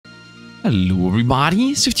Hello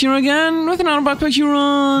everybody, Sifd here again with another backpack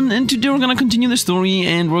run, and today we're gonna continue the story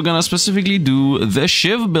and we're gonna specifically do the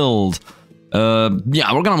Shiv build.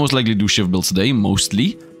 Yeah, we're gonna most likely do Shiv builds today,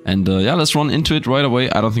 mostly. And yeah, let's run into it right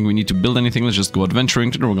away. I don't think we need to build anything, let's just go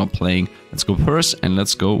adventuring. Today we're gonna playing. Let's go first and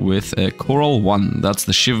let's go with Coral 1. That's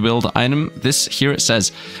the Shiv build item. This here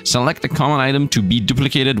says, select a common item to be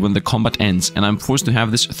duplicated when the combat ends. And I'm forced to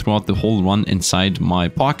have this throughout the whole run inside my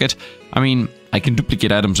pocket. I mean, I can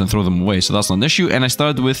duplicate items and throw them away, so that's not an issue. And I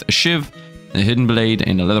started with a Shiv, a hidden blade,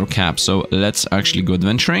 and a leather cap. So let's actually go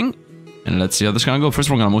adventuring. And let's see how this is gonna go. First,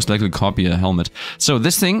 we're gonna most likely copy a helmet. So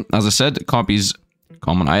this thing, as I said, copies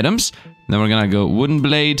common items. Then we're gonna go wooden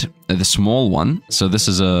blade, the small one. So this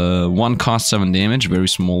is a 1 cost 7 damage, very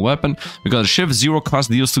small weapon. We got a Shiv, 0 cost,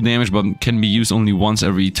 deals 2 damage, but can be used only once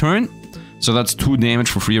every turn. So that's 2 damage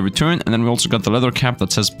for free every turn. And then we also got the leather cap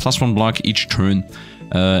that says +1 block each turn.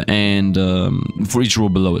 For each row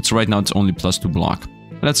below it. So right now it's only +2 block.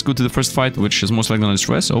 Let's go to the first fight, which is most likely on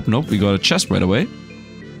destroy. Oh, nope, we got a chest right away.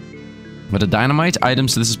 But a dynamite item,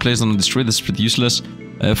 so this is placed on a destroy. This is pretty useless.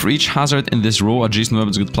 For each hazard in this row, adjacent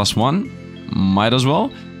weapons get +1. Might as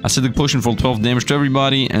well. Acidic potion for 12 damage to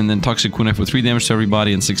everybody, and then toxic kunai for 3 damage to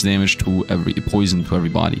everybody, and 6 damage to poison to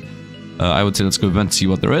everybody. I would say let's go event, see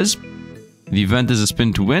what there is. The event is a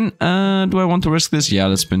spin to win. Do I want to risk this? Yeah,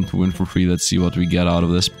 let's spin to win for free. Let's see what we get out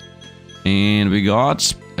of this. And we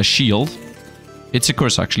got a shield. It's a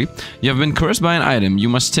curse, actually. You have been cursed by an item. You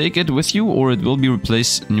must take it with you, or it will be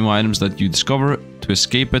replaced. New items that you discover. To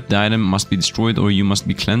escape it, the item must be destroyed, or you must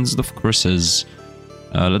be cleansed of curses.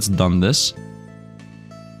 Let's done this.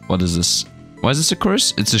 What is this? Why is this a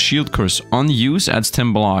curse? It's a shield curse. On use, adds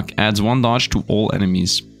 10 block. Adds 1 dodge to all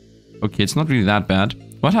enemies. Okay, it's not really that bad.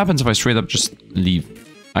 What happens if I straight up just leave?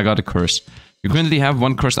 I got a curse. You currently have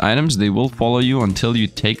 1 cursed items. They will follow you until you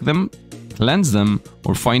take them, cleanse them,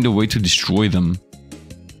 or find a way to destroy them.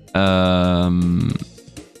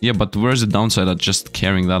 Yeah, but where's the downside of just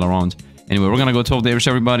carrying that around? Anyway, we're gonna go 12 damage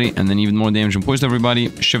to everybody, and then even more damage and poison to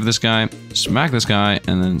everybody. Shift this guy, smack this guy,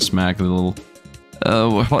 and then smack the little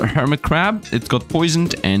hermit crab. It got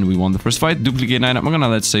poisoned, and we won the first fight. Duplicate item. I'm gonna,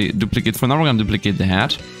 let's say, duplicate. For now, we're gonna duplicate the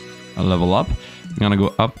hat. I'll level up. I'm gonna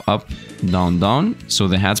go up, up, down, down. So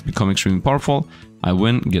the hats become extremely powerful. I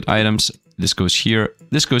win, get items. This goes here,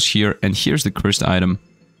 and here's the cursed item.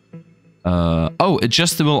 Oh, it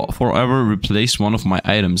just will forever replace one of my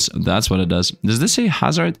items. That's what it does. Does this say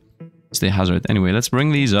hazard? Stay hazard. Anyway, let's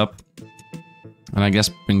bring these up. And I guess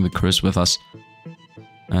bring the curse with us.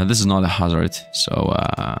 This is not a hazard, so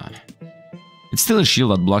it's still a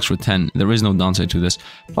shield that blocks for 10. There is no downside to this.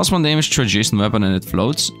 +1 damage to adjacent weapon and it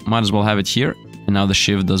floats. Might as well have it here. And now the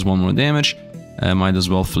Shiv does 1 more damage. Might as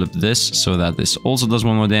well flip this so that this also does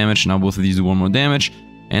 1 more damage. Now both of these do 1 more damage.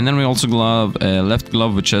 And then we also glove left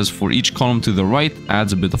glove, which says for each column to the right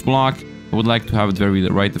adds a bit of block. I would like to have it very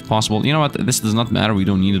right if possible. You know what? This does not matter. We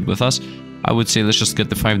don't need it with us. I would say let's just get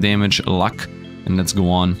the 5 damage luck and let's go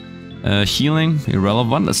on. Healing,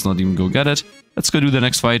 irrelevant. Let's not even go get it. Let's go do the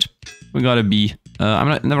next fight. We got a B. I'm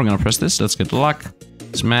never gonna press this. Let's get luck.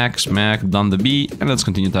 Smack, smack, done the B, and let's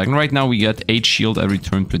continue attacking. Right now we get 8 shield every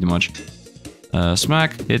turn pretty much.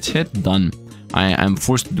 Smack, hit, hit, done. I am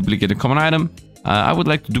forced to duplicate a common item. I would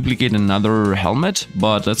like to duplicate another helmet,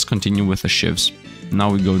 but let's continue with the Shivs. Now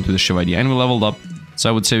we go into the Shiv idea, and we leveled up. So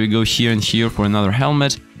I would say we go here and here for another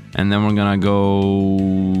helmet, and then we're gonna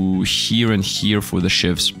go here and here for the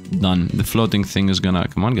Shivs. Done. The floating thing is gonna...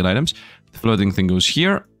 Come on, get items. The floating thing goes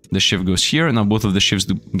here. The Shiv goes here. Now both of the Shivs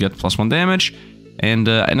do get +1 damage. And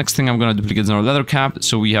next thing I'm gonna duplicate is our leather cap,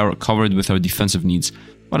 so we are covered with our defensive needs.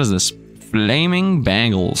 What is this? Flaming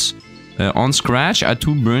bangles. On scratch, add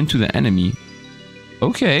 2 burn to the enemy.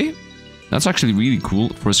 Okay. That's actually really cool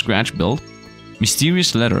for a scratch build.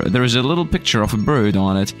 Mysterious letter. There is a little picture of a bird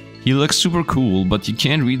on it. He looks super cool, but you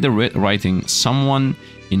can't read the writing. Someone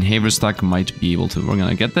in Haverstock might be able to. We're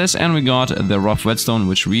gonna get this, and we got the rough whetstone,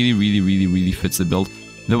 which really fits the build.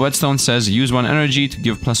 The whetstone says use 1 energy to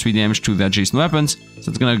give +3 damage to the adjacent weapons. So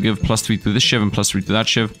it's gonna give +3 to this Shiv and +3 to that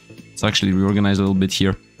Shiv. It's actually reorganized a little bit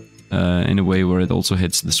here. In a way where it also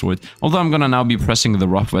hits the sword. Although I'm gonna now be pressing the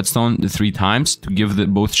rough whetstone 3 times to give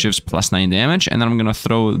both Shivs +9 damage, and then I'm gonna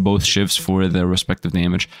throw both Shivs for their respective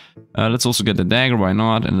damage. Let's also get the dagger, why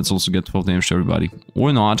not? And let's also get 12 damage to everybody.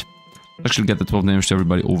 Or not. Let's actually get the 12 damage to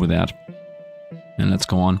everybody over that. And let's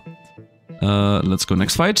go on. Let's go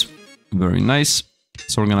next fight. Very nice.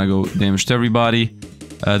 So we're gonna go damage to everybody.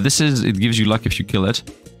 It gives you luck if you kill it.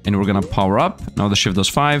 And we're gonna power up. Now the Shiv does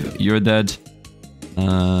 5. You're dead.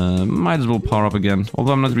 Might as well power up again.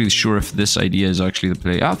 Although I'm not really sure if this idea is actually the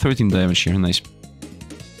play. 13 damage here. Nice.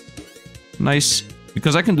 Nice.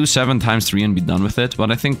 Because I can do 7 times 3 and be done with it,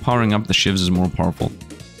 but I think powering up the shivs is more powerful.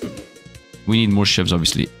 We need more shivs,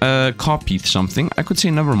 obviously. Copied something. I could say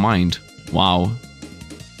never mind. Wow.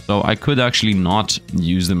 So I could actually not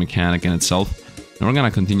use the mechanic in itself. And we're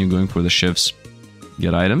gonna continue going for the shivs.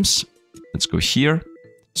 Get items. Let's go here.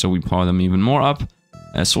 So we power them even more up.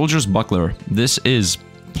 Soldier's Butler. This is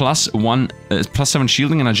 +7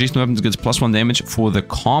 shielding and adjacent weapons gets +1 damage for the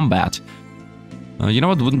combat. You know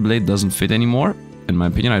what? Wooden Blade doesn't fit anymore. In my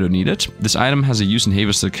opinion, I don't need it. This item has a use in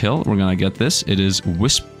Haverstick Hill. We're gonna get this. It is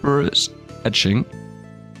Whisper's Etching.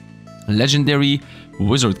 Legendary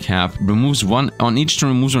Wizard Cap. Removes 1 on each turn,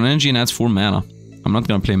 removes 1 energy and adds 4 mana. I'm not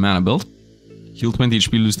gonna play mana build. Heal 20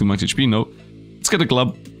 HP, lose 2 max HP. No. Let's get a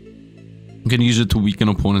club. I'm gonna use it to weaken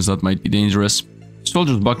opponents that might be dangerous.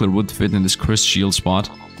 Soldier's Buckler would fit in this cursed shield spot.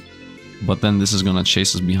 But then this is gonna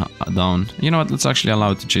chase us down. You know what? Let's actually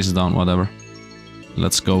allow it to chase us down. Whatever.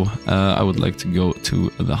 Let's go. I would like to go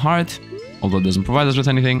to the heart. Although it doesn't provide us with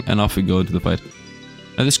anything. And off we go to the fight.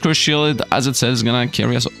 This cursed shield, as it says, is gonna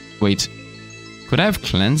carry us... Wait. Could I have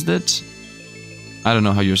cleansed it? I don't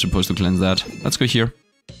know how you're supposed to cleanse that. Let's go here.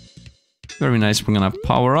 Very nice. We're gonna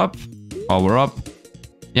power up. Power up.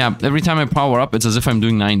 Yeah, every time I power up, it's as if I'm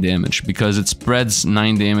doing 9 damage. Because it spreads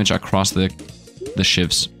 9 damage across the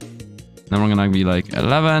shivs. Then we're gonna be like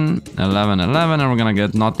 11, 11, 11, and we're gonna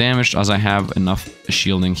get not damaged as I have enough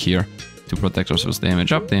shielding here to protect ourselves.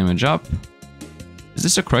 Damage up, damage up. Is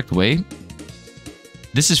this the correct way?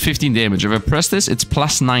 This is 15 damage. If I press this, it's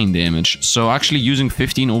 +9 damage. So actually using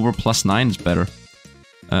 15 over +9 is better.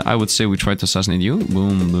 I would say we try to assassinate you.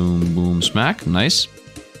 Boom, boom, boom, smack. Nice.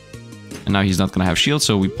 And now he's not gonna have shield,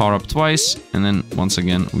 so we power up twice. And then once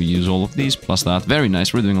again, we use all of these plus that. Very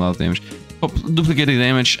nice. We're doing a lot of damage. Oh, duplicating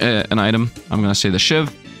damage, an item. I'm gonna say the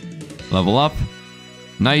Shiv. Level up.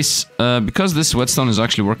 Nice. Because this whetstone is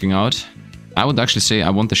actually working out, I would actually say I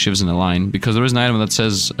want the shivs in a line, because there is an item that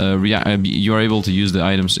says you are able to use the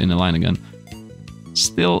items in a line again.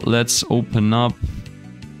 Still, let's open up...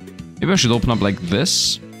 Maybe I should open up like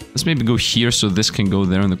this. Let's maybe go here so this can go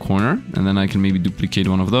there in the corner, and then I can maybe duplicate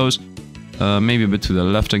one of those. Maybe a bit to the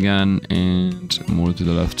left again, and more to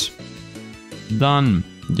the left. Done.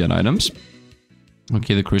 Get items.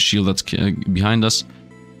 Okay, the Chris shield that's behind us.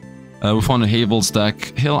 We found a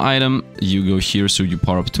Havelstack Hill item. You go here, so you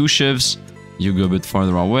power up 2 shivs. You go a bit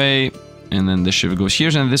farther away, and then the shiv goes here,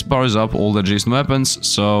 and this powers up all the adjacent weapons.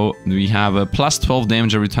 So we have a +12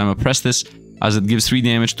 damage every time I press this, as it gives 3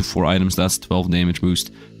 damage to 4 items. That's 12 damage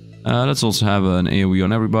boost. Let's also have an AoE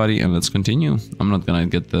on everybody, and let's continue. I'm not gonna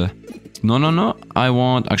get the... No. I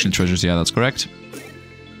want... Actually, treasures. Yeah, that's correct.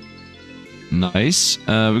 Nice.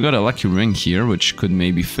 We got a lucky ring here, which could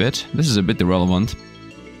maybe fit. This is a bit irrelevant.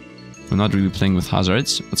 We're not really playing with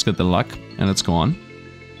hazards. Let's get the luck, and let's go on.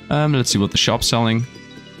 Let's see what the shop's selling.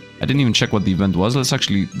 I didn't even check what the event was. Let's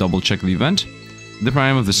actually double check the event. Different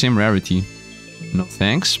item of the same rarity. No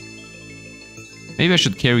thanks. Maybe I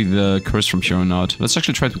should carry the curse from here on out. Let's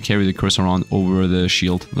actually try to carry the curse around over the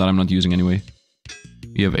shield that I'm not using anyway.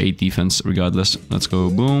 We have 8 defense regardless. Let's go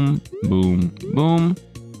boom, boom, boom.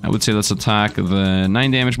 I would say let's attack the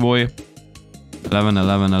 9 damage boy. 11,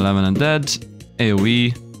 11, 11 and dead.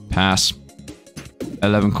 AoE. Pass.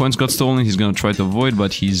 11 coins got stolen. He's gonna try to avoid,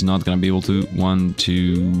 but he's not gonna be able to. 1,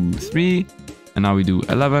 2, 3. And now we do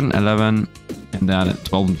 11, 11. And then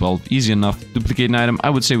 12 and 12. Easy enough. Duplicate an item. I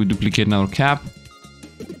would say we duplicate another cap.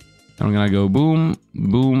 And we're gonna go boom,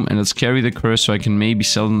 boom. And let's carry the curse so I can maybe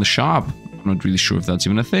sell in the shop. I'm not really sure if that's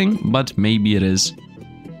even a thing, but maybe it is.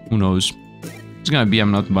 Who knows? It's gonna be I'm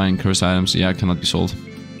not buying curse items. Yeah, it cannot be sold.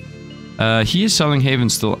 He is selling Haven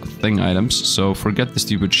still thing items, so forget the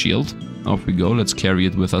stupid shield. Off we go. Let's carry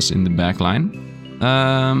it with us in the back line.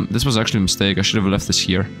 This was actually a mistake. I should have left this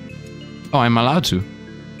here. Oh, I'm allowed to.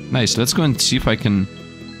 Nice. Let's go and see if I can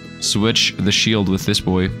switch the shield with this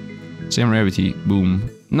boy. Same rarity. Boom.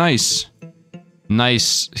 Nice.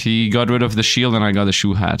 Nice. He got rid of the shield and I got a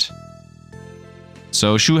shoe hat.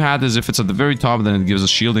 So shoe hat is if it's at the very top, then it gives us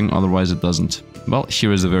shielding. Otherwise, it doesn't. Well,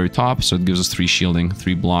 here is the very top, so it gives us 3 shielding,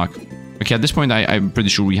 3 block. Okay, at this point, I'm pretty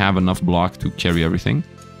sure we have enough block to carry everything.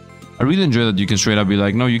 I really enjoy that you can straight up be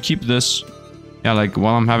like, no, you keep this. Yeah, like,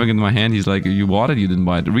 while I'm having it in my hand, he's like, you bought it? You didn't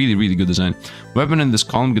buy it. Really, really good design. Weapon in this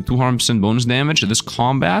column get 200% bonus damage. This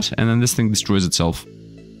combat, and then this thing destroys itself.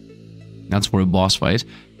 That's for a boss fight.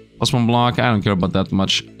 +1 block, I don't care about that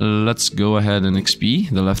much. Let's go ahead and XP.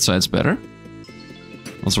 The left side's better.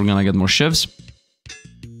 Also, we're gonna get more shivs.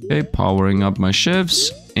 Okay, powering up my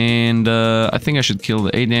shivs. And I think I should kill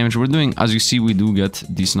the 8 damage. We're doing, as you see, we do get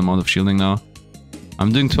a decent amount of shielding now.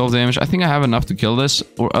 I'm doing 12 damage. I think I have enough to kill this,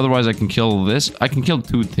 or otherwise I can kill this. I can kill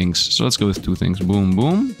 2 things, so let's go with 2 things. Boom,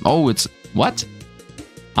 boom. Oh, it's... What?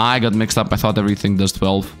 I got mixed up. I thought everything does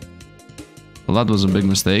 12. Well, that was a big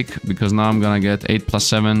mistake, because now I'm gonna get 8 plus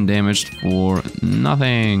 7 damaged for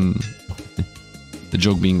nothing. The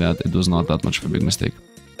joke being that it was not that much of a big mistake.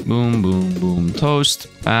 Boom, boom, boom. Toast.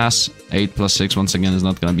 Pass. 8 plus 6 once again is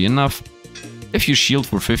not gonna be enough. If you shield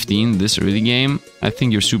for 15 this early game, I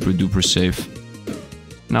think you're super duper safe.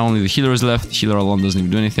 Now only the healer is left. The healer alone doesn't even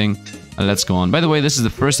do anything. Let's go on. By the way, this is the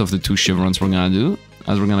first of the 2 Shiv runs we're gonna do,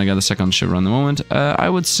 as we're gonna get a second Shiv run in a moment. I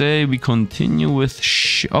would say we continue with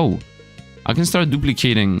oh, I can start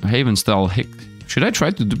duplicating Haven style Hick. Should I try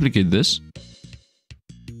to duplicate this?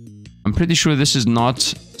 I'm pretty sure this is not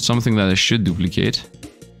something that I should duplicate.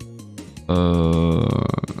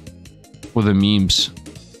 For the memes.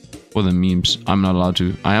 For the memes. I'm not allowed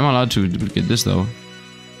to. I am allowed to duplicate this though.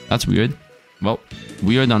 That's weird. Well,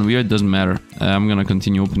 weird on weird doesn't matter. I'm gonna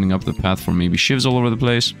continue opening up the path for maybe shivs all over the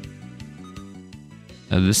place.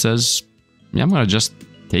 This says... Yeah, I'm gonna just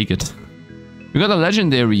take it. We got a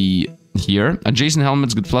legendary here. Adjacent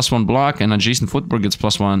helmets get +1 block, and adjacent footwear gets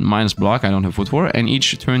 +1 minus block. I don't have footwear. And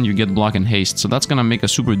each turn you get block and haste. So that's gonna make a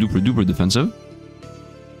super duper duper defensive.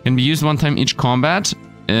 Can be used 1 time each combat.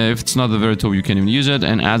 If it's not the very top, you can't even use it.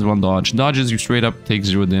 And add 1 dodge. Dodges, you straight up take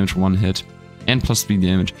 0 damage for 1 hit. And +3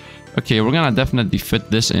 damage. Okay, we're gonna definitely fit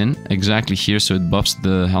this in exactly here so it buffs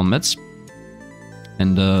the helmets.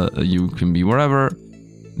 And you can be wherever.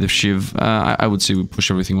 The Shiv, I would say we push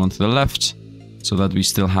everything onto the left so that we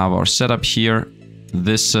still have our setup here.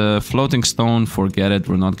 This floating stone, forget it,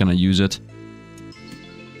 we're not gonna use it.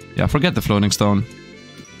 Yeah, forget the floating stone.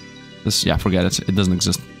 This, yeah, forget it, it doesn't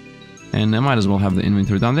exist. And I might as well have the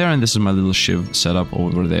inventory down there, and this is my little Shiv setup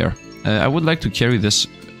over there. I would like to carry this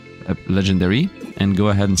legendary and go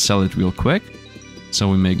ahead and sell it real quick so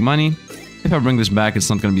we make money. If I bring this back, it's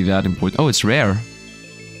not going to be that important. Oh, it's rare.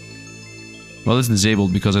 Well, it's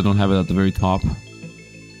disabled because I don't have it at the very top.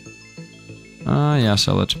 Yeah,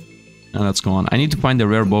 sell it. And let's go on. I need to find a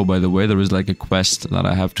rare bow, by the way. There is like a quest that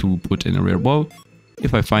I have to put in a rare bow.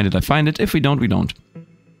 If I find it, I find it. If we don't, we don't.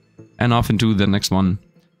 And off into the next one.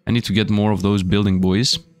 I need to get more of those building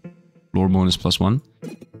boys. Lore bonus +1.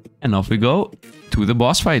 And off we go to the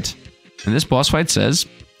boss fight. And this boss fight says,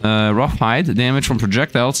 rough hide, damage from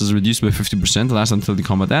projectiles is reduced by 50%, lasts until the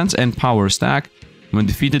combat ends, and power stack, when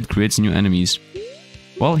defeated, creates new enemies.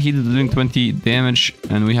 Well, he did doing 20 damage,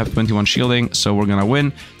 and we have 21 shielding, so we're gonna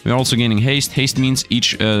win. We're also gaining haste. Haste means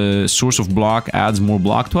each source of block adds more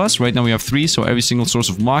block to us. Right now we have 3, so every single source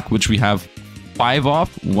of block, which we have 5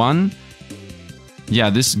 of, 1... Yeah,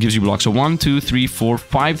 this gives you block. So 1, 2, 3, 4,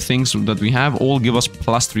 5 things that we have all give us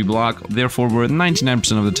 +3 block. Therefore, we're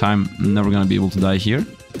 99% of the time never gonna be able to die here.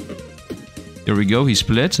 Here we go, he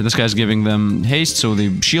split. This guy's giving them haste, so they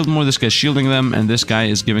shield more. This guy's shielding them, and this guy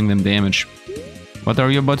is giving them damage. What are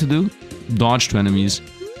you about to do? Dodge to enemies.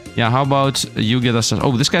 Yeah, how about you get us...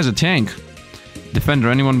 Oh, this guy's a tank. Defender,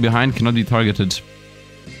 anyone behind cannot be targeted.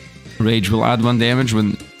 Rage will add 1 damage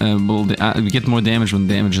when... we get more damage when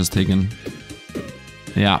damage is taken.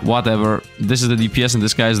 Yeah, whatever. This is the DPS and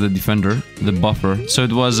this guy is the defender, the buffer. So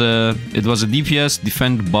it was a DPS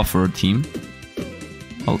defend buffer team.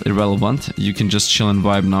 Well, irrelevant. You can just chill and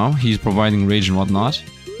vibe now. He's providing rage and whatnot.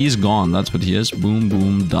 He's gone. That's what he is. Boom,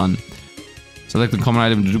 boom, done. Select the common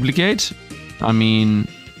item to duplicate. I mean,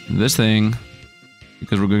 this thing,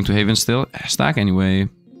 because we're going to Haven still. Stack anyway.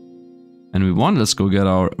 And we won. Let's go get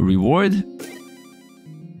our reward.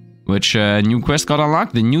 Which new quest got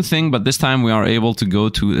unlocked, the new thing, but this time we are able to go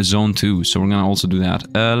to Zone 2, so we're gonna also do that.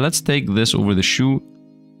 Let's take this over the shoe.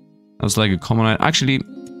 That's like a common item. Actually,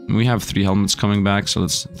 we have 3 helmets coming back, so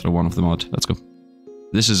let's throw 1 of them out. Let's go.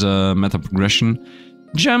 This is a meta progression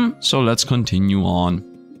gem, so let's continue on.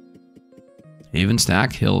 Haven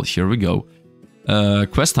Stack Hill, here we go.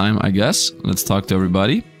 Quest time, I guess. Let's talk to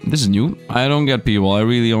everybody. This is new. I don't get people, I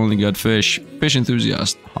really only get fish. Fish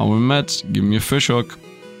enthusiast. How we met, give me a fish hook.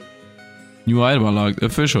 New item unlocked, a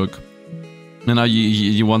fish hook. And now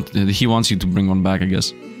he wants you to bring 1 back, I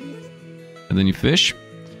guess. And then you fish.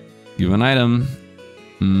 Give an item.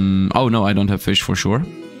 Oh no, I don't have fish for sure.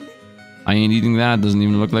 I ain't eating that, doesn't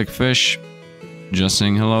even look like fish. Just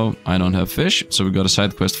saying hello, I don't have fish. So we got a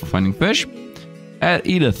side quest for finding fish.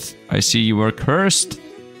 Edith, I see you were cursed.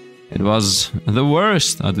 It was the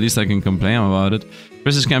worst, at least I can complain about it.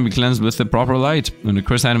 Curses can be cleansed with the proper light. When the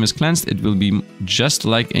cursed item is cleansed, it will be just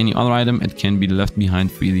like any other item. It can be left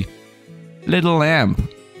behind freely. Little lamp.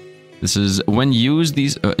 This is when used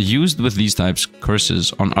with these types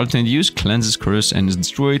curses. On alternate use, cleanses curse and is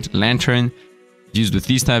destroyed. Lantern. Used with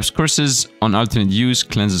these types. Curses on alternate use.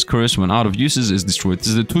 Cleanses curse. When out of uses is destroyed. This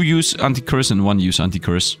is a 2-use anti-curse and 1-use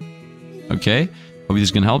anti-curse. Okay. Hope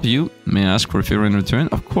this can help you. May I ask for a favor in return?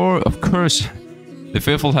 Of course. The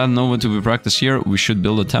faithful had nowhere to be practiced here. We should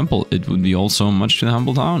build a temple. It would be also much to the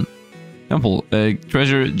humble town. Temple.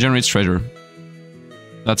 Treasure generates treasure.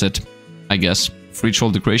 That's it, I guess. For each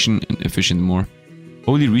whole decoration, efficient more.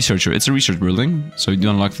 Holy Researcher. It's a research building, so you do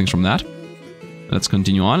unlock things from that. Let's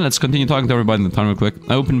continue on. Let's continue talking to everybody in the town real quick.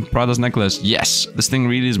 I opened Prada's necklace. Yes, this thing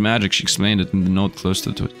really is magic. She explained it in the note close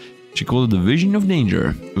to it. She called it the Vision of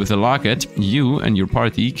Danger. With a locket, you and your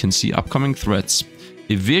party can see upcoming threats.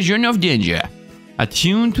 A vision of danger.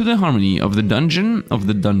 Attuned to the harmony of the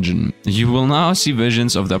dungeon. You will now see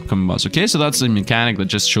visions of the upcoming boss. Okay, so that's a mechanic that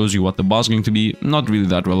just shows you what the boss is going to be. Not really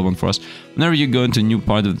that relevant for us. Whenever you go into a new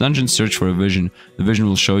part of the dungeon, search for a vision. The vision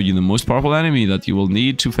will show you the most powerful enemy that you will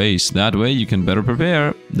need to face. That way you can better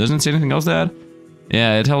prepare. Doesn't it say anything else, Dad?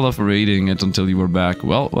 Yeah, it held off reading it until you were back.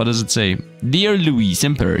 Well, what does it say? Dear Louise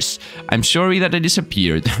Impers, I'm sorry that I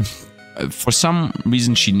disappeared. For some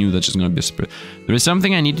reason, she knew that she's going to disappear. There is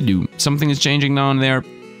something I need to do. Something is changing down there.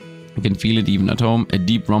 I can feel it even at home. A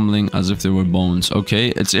deep rumbling as if there were bones. Okay,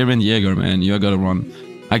 it's Aaron Jaeger, man. You gotta run.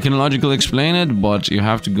 I can logically explain it, but you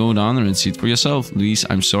have to go down there and see it for yourself. Louise,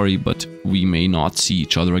 I'm sorry, but we may not see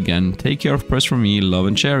each other again. Take care of Press for me. Love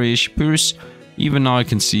and cherish. Pierce. Even now I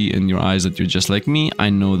can see in your eyes that you're just like me. I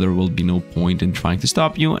know there will be no point in trying to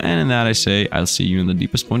stop you. And in that I say, I'll see you in the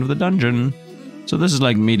deepest point of the dungeon. So this is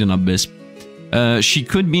like Maiden Abyss. She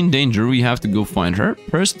could be in danger. We have to go find her.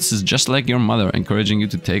 First, this is just like your mother, encouraging you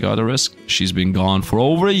to take out a risk. She's been gone for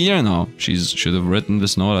over a year now. She should have written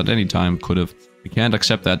this note at any time. Could have. We can't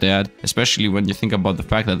accept that, Dad. Especially when you think about the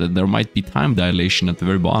fact that there might be time dilation at the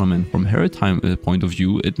very bottom. And from her time point of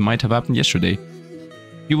view, it might have happened yesterday.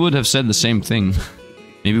 You would have said the same thing.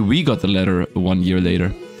 Maybe we got the letter 1 year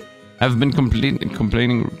later. I've been completing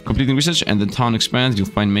research, and the town expands. You'll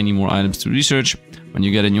find many more items to research. When you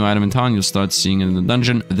get a new item in town, you'll start seeing it in the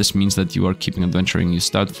dungeon. This means that you are keeping adventuring. You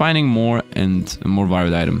start finding more and a more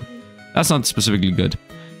varied item. That's not specifically good.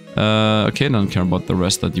 Okay, don't care about the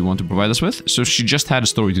rest that you want to provide us with. So she just had a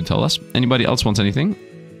story to tell us. Anybody else wants anything?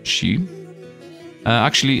 She.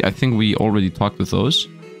 Actually, I think we already talked with those.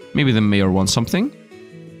 Maybe the mayor wants something.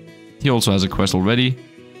 He also has a quest already.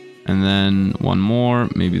 And then one more,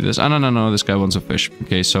 maybe this. Oh, no, this guy wants a fish.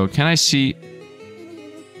 Okay, so can I see...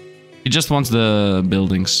 He just wants the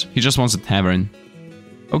buildings. He just wants a tavern.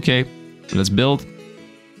 Okay, let's build.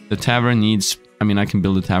 The tavern needs... I mean, I can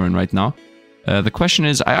build a tavern right now. The question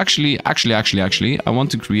is, I actually, I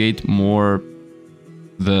want to create more...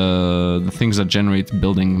 The things that generate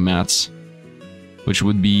building mats. Which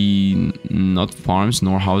would be not farms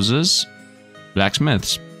nor houses.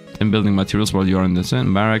 Blacksmiths. Building materials while you're in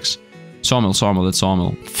the barracks. Sawmill, that's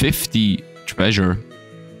sawmill. 50 treasure.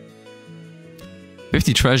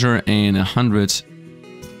 50 treasure and 100...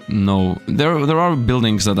 No. There are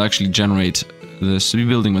buildings that actually generate this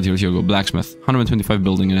rebuilding material. Here we go. Blacksmith. 125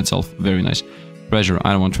 building in itself. Very nice. Treasure.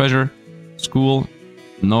 I don't want treasure. School.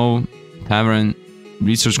 No. Tavern.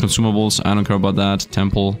 Research consumables. I don't care about that.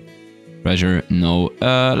 Temple. Treasure. No.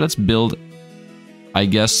 Let's build... I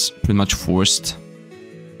guess pretty much forced...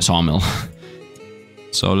 sawmill.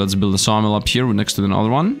 So let's build a sawmill up here next to another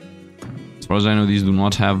one. As far as I know, these do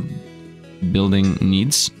not have building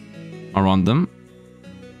needs around them.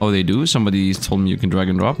 Oh, they do. Somebody told me you can drag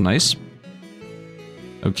and drop. Nice.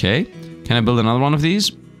 Okay. Can I build another one of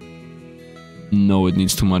these? No, it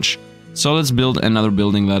needs too much. So let's build another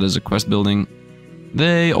building that is a quest building.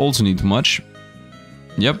 They also need too much.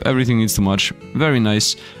 Yep, everything needs too much. Very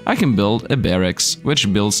nice. I can build a barracks,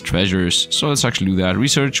 which builds treasures. So let's actually do that.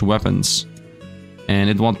 Research weapons. And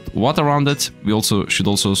it wants what around it? We should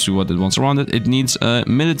also see what it wants around it. It needs a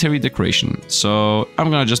military decoration. So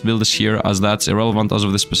I'm gonna just build this here, as that's irrelevant as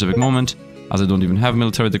of this specific moment, as I don't even have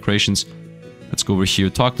military decorations. Let's go over here,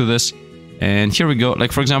 talk to this. And here we go.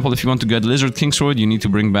 Like, for example, if you want to get Lizard Kingsword, you need to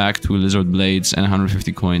bring back 2 Lizard Blades and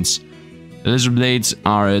 150 coins. The Lizard Blades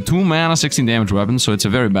are a 2 mana 16 damage weapon, so it's a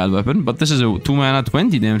very bad weapon. But this is a 2 mana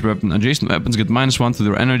 20 damage weapon. Adjacent weapons get -1 to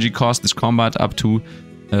their energy cost this combat up to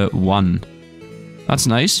 1. That's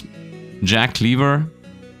nice. Jack Cleaver.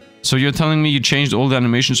 So you're telling me you changed all the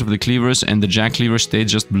animations of the cleavers and the Jack Cleaver stayed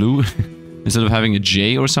just blue? Instead of having a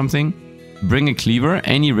J or something? Bring a cleaver,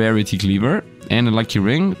 any rarity cleaver, and a lucky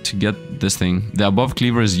ring to get this thing. The above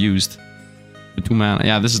cleaver is used. The 2 mana.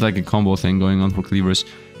 Yeah, this is like a combo thing going on for cleavers.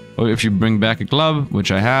 Or if you bring back a club,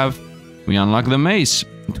 which I have, we unlock the mace.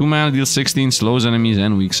 2 mana deals 16, slows enemies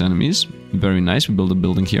and weaks enemies. Very nice, we build a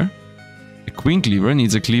building here. A queen cleaver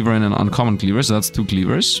needs a cleaver and an uncommon cleaver, so that's 2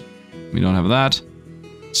 cleavers. We don't have that.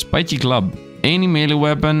 Spiky club. Any melee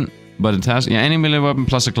weapon, but it has... Yeah, any melee weapon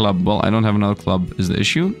plus a club. Well, I don't have another club is the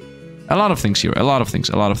issue. A lot of things here. A lot of things.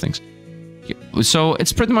 A lot of things. So,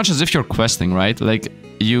 it's pretty much as if you're questing, right? Like,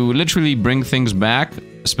 you literally bring things back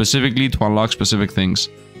specifically to unlock specific things.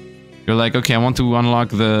 You're like, okay, I want to unlock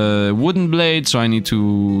the wooden blade, so I need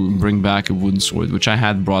to bring back a wooden sword, which I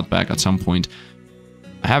had brought back at some point.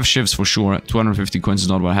 I have shivs for sure. 250 coins is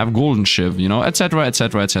not what I have. Golden shiv, you know, etc,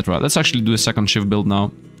 etc, etc. Let's actually do a second shiv build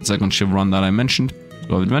now. The second shiv run that I mentioned.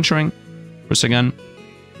 Go adventuring. First again.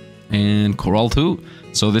 And Coral 2.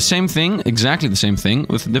 So the same thing, exactly the same thing,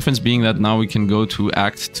 with the difference being that now we can go to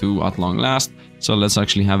Act 2 at long last. So let's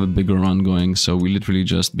actually have a bigger run going. So we literally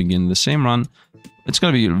just begin the same run. It's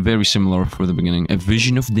gonna be very similar for the beginning. A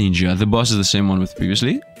Vision of Danger. The boss is the same one with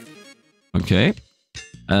previously. Okay.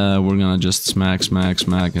 We're gonna just smack, smack,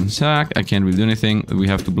 smack, and sack. I can't really do anything. We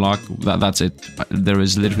have to block. That's it. There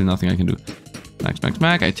is literally nothing I can do. Smack, smack,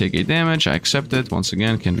 smack. I take 8 damage. I accept it. Once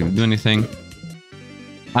again, can't really do anything.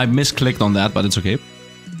 I misclicked on that, but it's okay.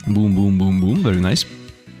 Boom, boom, boom, boom. Very nice.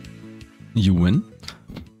 You win.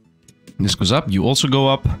 This goes up. You also go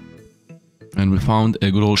up. And we found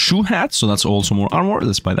a good old shoe hat, so that's also more armor.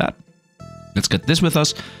 Let's buy that. Let's get this with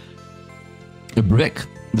us. A brick.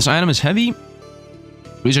 This item is heavy.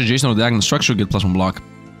 Reach adjacent or diagonal structure, get +1 block.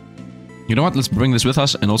 You know what? Let's bring this with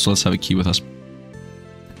us, and also let's have a key with us.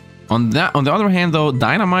 On the other hand, though,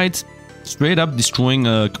 dynamite straight up destroying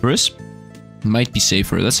a curse might be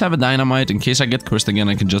safer. Let's have a dynamite in case I get cursed again.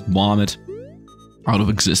 I can just bomb it out of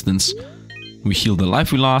existence. We heal the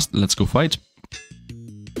life we lost. Let's go fight.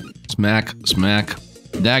 Smack, smack,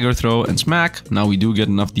 dagger throw, and smack. Now we do get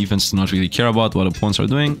enough defense to not really care about what opponents are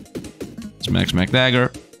doing. Smack, smack,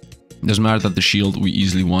 dagger. Doesn't matter that the shield, we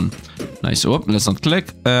easily won. Nice. Oh, let's not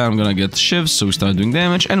click. I'm gonna get shivs, so we start doing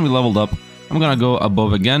damage, and we leveled up. I'm gonna go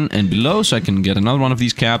above again and below, so I can get another one of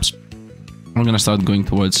these caps. I'm gonna start going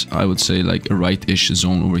towards, I would say, like a right-ish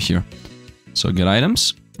zone over here. So get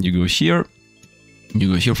items. You go here.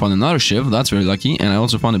 You go here, found another shiv. That's very lucky. And I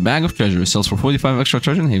also found a bag of treasure. It sells for 45 extra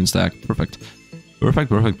treasure in Haven Stack. Perfect. Perfect,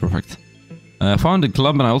 perfect, perfect. I found a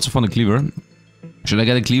club, and I also found a cleaver. Should I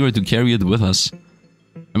get a cleaver to carry it with us?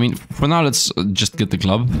 I mean, for now, let's just get the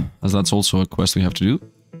club, as that's also a quest we have to do.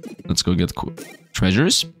 Let's go get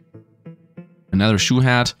treasures. Another shoe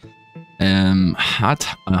hat. A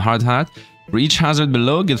hard hat. For each hazard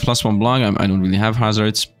below, get +1 block. I don't really have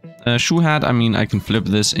hazards. Shoe hat, I mean, I can flip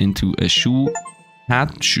this into a shoe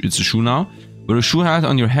hat. It's a shoe now. But a shoe hat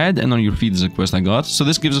on your head and on your feet is a quest I got. So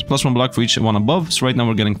this gives us +1 block for each one above. So right now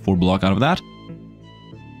we're getting 4 block out of that.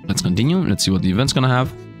 Let's continue. Let's see what the event's gonna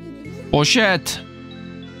have. Oh shit!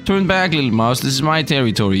 Turn back, little mouse. This is my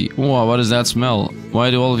territory. Whoa, what does that smell? Why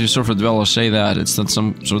do all of you surfer dwellers say that? It's not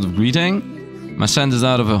some sort of greeting? My scent is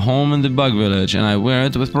out of a home in the bug village, and I wear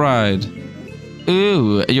it with pride.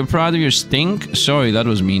 Ooh, you're proud of your stink? Sorry, that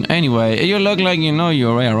was mean. Anyway, you look like you know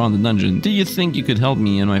your way around the dungeon. Do you think you could help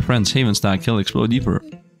me and my friends Haven Stack Hill explore deeper?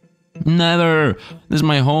 Never! This is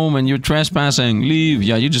my home and you're trespassing. Leave.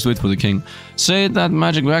 Yeah, you just wait for the king. Say that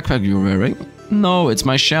magic backpack you're wearing. No, it's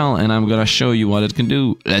my shell, and I'm gonna show you what it can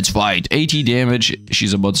do. Let's fight. 80 damage.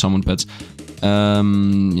 She's about to summon pets.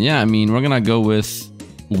 Yeah, I mean, we're gonna go with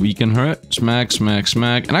weaken her. Smack, smack,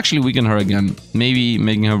 smack. And actually weaken her again. Maybe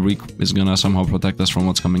making her weak is gonna somehow protect us from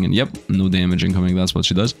what's coming in. Yep, no damage incoming. That's what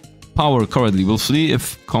she does. Power, cowardly. Will flee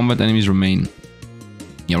if combat enemies remain.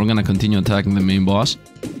 Yeah, we're gonna continue attacking the main boss.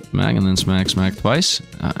 Smack, and then smack, smack twice.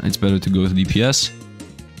 It's better to go with DPS.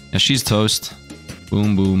 Yeah, she's toast.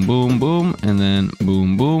 Boom, boom, boom, boom, and then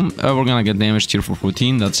boom, boom. We're gonna get damaged here for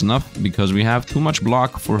 14. That's enough because we have too much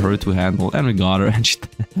block for her to handle, and we got her,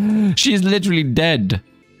 and she's literally dead.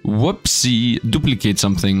 Whoopsie. Duplicate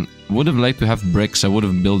something. Would have liked to have bricks. I would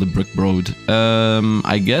have built a brick road.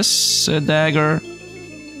 I guess a dagger.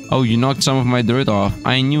 Oh, you knocked some of my dirt off.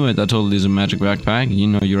 I knew it. I told you it's a magic backpack. You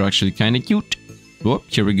know you're actually kind of cute. Whoop,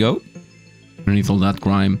 here we go. Underneath all that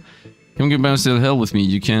grime. Come get down to the hill with me,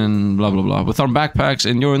 you can blah blah blah. With our backpacks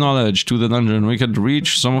and your knowledge to the dungeon, we could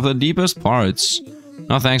reach some of the deepest parts.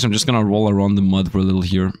 No thanks, I'm just gonna roll around the mud for a little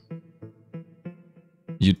here.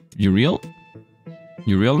 You real?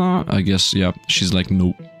 You real now? I guess, yeah. She's like,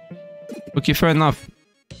 no. Okay, fair enough.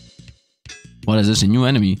 What is this? A new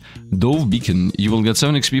enemy. Dove Beacon. You will get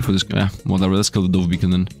 7 XP for this guy. Whatever, let's kill the Dove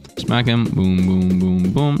Beacon then. Smack him. Boom, boom,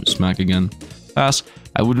 boom, boom. Smack again. Pass.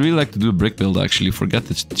 I would really like to do a brick build actually. Forget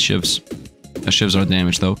the shivs. The shivs are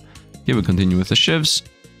damaged though. Okay, we continue with the shivs.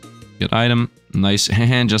 Get item. Nice.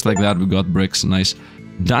 And just like that, we got bricks. Nice.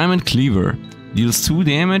 Diamond Cleaver. Deals 2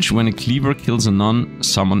 damage when a cleaver kills a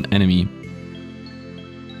non-summoned enemy.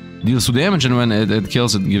 Deals 2 damage, and when it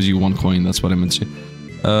kills, it gives you 1 coin. That's what I meant to say.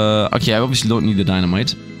 Okay, I obviously don't need the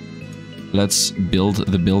dynamite. Let's build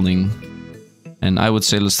the building. And I would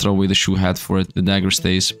say let's throw away the shoe hat for it. The dagger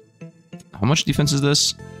stays. How much defense is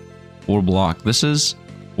this? 4 block. This is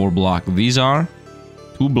 4 block. These are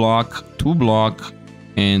 2 block, 2 block,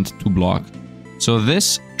 and 2 block. So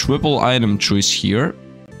this triple item choice here,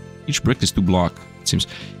 each brick is 2 block. It seems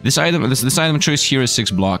this item choice here is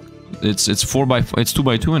 6 block. It's 2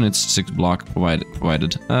 by 2 and it's 6 block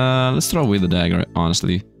provided. Let's throw away the dagger.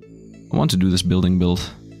 Honestly, I want to do this building build.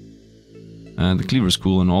 The cleaver is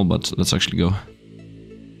cool and all, but let's actually go.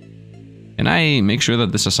 Can I make sure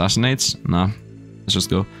that this assassinates? Nah, let's just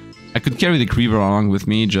go. I could carry the cleaver along with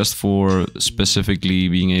me just for specifically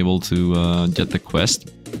being able to get the quest.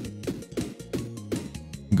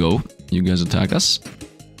 Go, you guys attack us.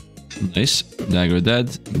 Nice, dagger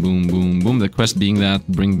dead. Boom, boom, boom. The quest being that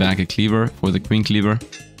bring back a cleaver for the queen cleaver.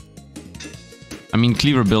 I mean,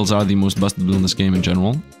 cleaver builds are the most busted build in this game in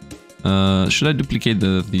general. Should I duplicate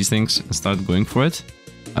these things and start going for it?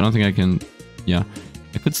 I don't think I can. Yeah,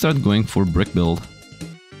 I could start going for brick build.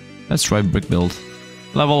 Let's try brick build.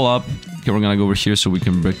 Level up. Okay, we're gonna go over here so we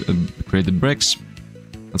can create the bricks.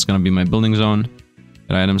 That's gonna be my building zone.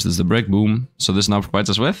 Get items. This is the brick. Boom. So this now provides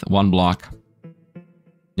us with 1 block.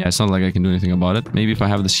 Yeah, it's not like I can do anything about it. Maybe if I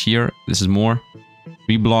have this here, this is more.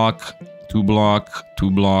 3 block, 2 block, 2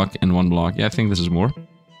 block, and 1 block. Yeah, I think this is more.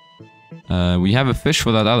 We have a fish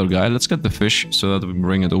for that other guy. Let's get the fish so that we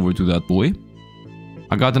bring it over to that boy.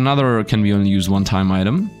 I got another can be only used 1 time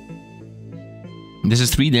item. This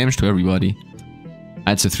is 3 damage to everybody.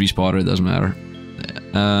 It's a 3 spotter, it doesn't matter.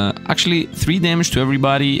 Actually, 3 damage to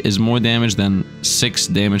everybody is more damage than 6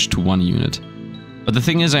 damage to 1 unit. But the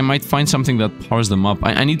thing is, I might find something that powers them up.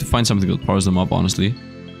 I need to find something that powers them up, honestly.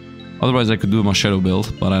 Otherwise, I could do a machado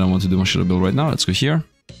build, but I don't want to do a machado build right now. Let's go here.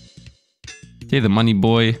 Okay, the money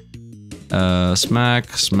boy. Smack,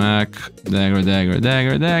 smack, dagger, dagger,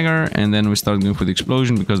 dagger, dagger. And then we start going for the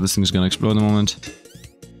explosion, because this thing's gonna explode in a moment.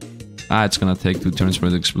 Ah, it's gonna take 2 turns for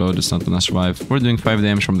it to explode. It's not gonna survive. We're doing 5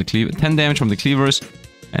 damage from the cleaver, 10 damage from the cleavers,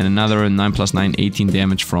 and another 9 plus 9, 18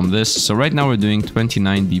 damage from this. So right now we're doing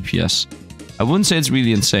 29 DPS. I wouldn't say it's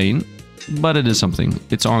really insane, but it is something.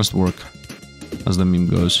 It's honest work, as the meme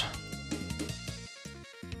goes.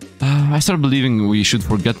 I started believing we should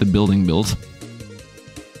forget the building build.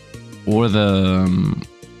 Or the...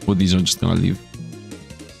 or these are just gonna leave.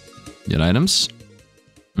 Get items.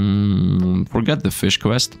 Forget the fish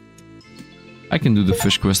quest. I can do the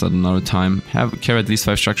fish quest at another time. Carry at least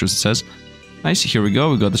 5 structures, it says. Nice, here we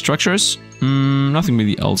go. We got the structures. Nothing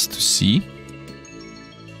really else to see,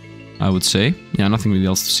 I would say. Yeah, nothing really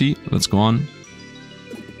else to see. Let's go on.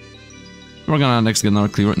 We're gonna next get another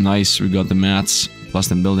cleaver. Nice, we got the mats. Plus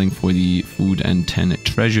the building for the food and 10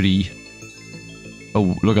 treasury.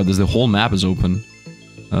 Oh, look at this. The whole map is open.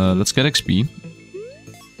 Let's get XP.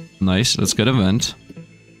 Nice, let's get event.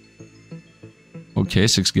 Okay,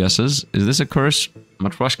 6 guesses. Is this a curse?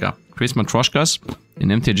 Matroshka. Creates Matroshkas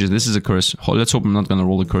in empty edges. This is a curse. Let's hope I'm not gonna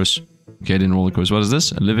roll a curse. Okay, I didn't roll a curse. What is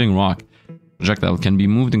this? A living rock. Projectile can be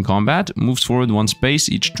moved in combat. Moves forward 1 space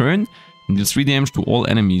each turn. And deals 3 damage to all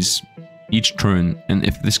enemies each turn. And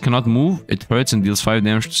if this cannot move, it hurts and deals 5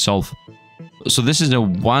 damage to self. So this is a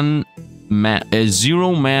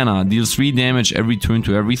 0 mana. Deals 3 damage every turn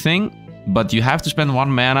to everything. But you have to spend 1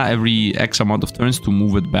 mana every X amount of turns to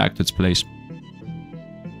move it back to its place.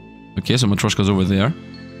 Okay, so Matroshka's over there.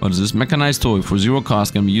 What is this? Mechanized toy. For 0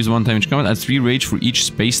 cost, can be used 1 time each combat. Adds 3 rage for each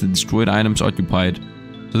space the destroyed items occupied.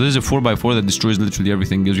 So this is a 4x4 that destroys literally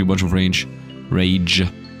everything. Gives you a bunch of rage.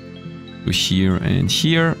 Go here and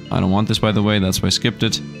here. I don't want this, by the way. That's why I skipped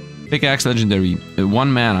it. Pickaxe legendary.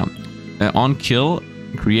 1 mana. On kill,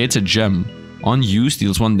 creates a gem. On use,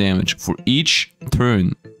 deals 1 damage. For each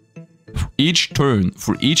turn.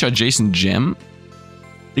 For each adjacent gem,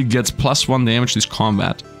 it gets plus 1 damage to this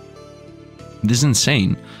combat. This is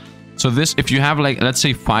insane. So this, if you have like, let's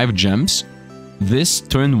say 5 gems, this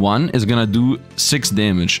turn 1 is gonna do 6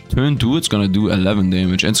 damage. Turn 2, it's gonna do 11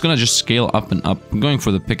 damage. And it's gonna just scale up and up. I'm going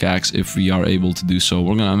for the pickaxe if we are able to do so.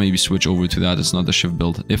 We're gonna maybe switch over to that. It's not the shift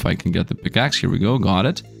build. If I can get the pickaxe, here we go, got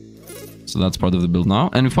it. So that's part of the build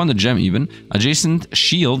now. And we found a gem even. Adjacent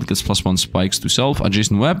shield gets plus 1 spikes to self.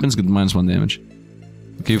 Adjacent weapons get minus 1 damage.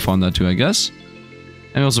 Okay, we found that too, I guess.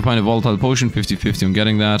 And we also find a volatile potion, 50-50 on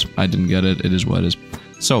getting that. I didn't get it, it is what it is.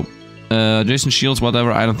 So, adjacent shields,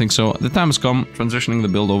 whatever, I don't think so. The time has come, transitioning the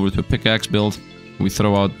build over to a pickaxe build. We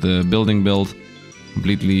throw out the building build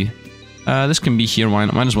completely. This can be here,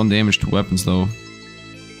 minus 1 damage to weapons though.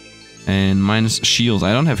 And minus shields,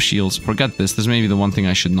 I don't have shields, forget this. This may be the one thing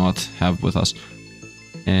I should not have with us.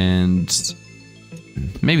 And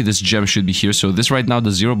maybe this gem should be here. So this right now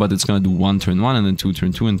does 0, but it's gonna do 1 turn 1, and then 2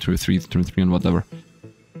 turn 2, and 3 turn 3, and whatever.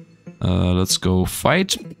 Let's go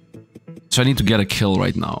fight. So I need to get a kill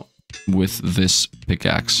right now with this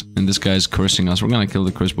pickaxe. And this guy's cursing us. We're gonna kill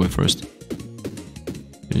the curse boy first.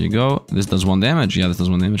 Here you go. This does 1 damage. Yeah, this does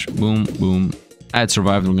 1 damage. Boom, boom. It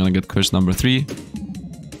survived. We're gonna get curse number 3,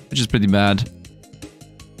 which is pretty bad.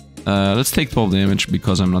 Let's take 12 damage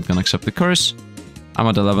because I'm not gonna accept the curse. I'm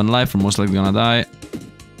at 11 life. We're most likely gonna die.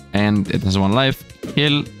 And it has 1 life.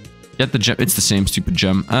 Kill. Get the gem. It's the same stupid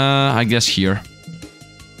gem. I guess here.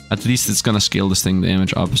 At least it's gonna scale this thing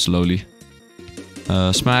damage up slowly.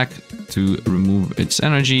 Smack to remove its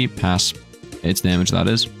energy. Pass its damage, that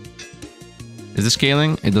is. Is this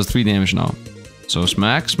scaling? It does 3 damage now. So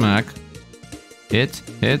smack, smack. Hit,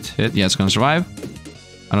 hit, hit. Yeah, it's gonna survive.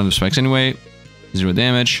 I don't have spikes anyway. 0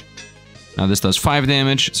 damage. Now this does 5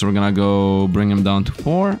 damage. So we're gonna go bring him down to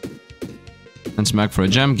 4. And smack for a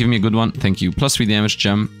gem. Give me a good one. Thank you. Plus 3 damage,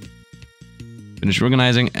 gem. Finish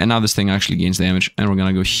organizing. And now this thing actually gains damage. And we're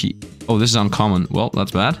gonna go oh, this is uncommon. Well,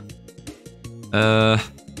 that's bad.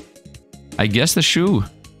 I guess the shoe.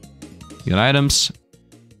 Get items.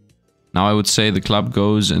 Now I would say the club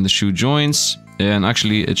goes and the shoe joins. And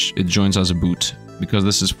actually it joins as a boot. Because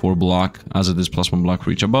this is 4 block, as it is +1 block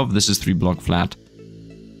for each above. This is 3 block flat.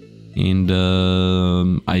 And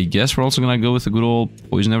I guess we're also gonna go with a good old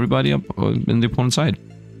poison everybody up in the opponent's side.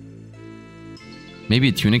 Maybe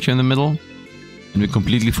a tunic here in the middle. And we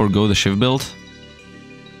completely forgo the Shiv build.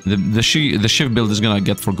 The Shiv build is gonna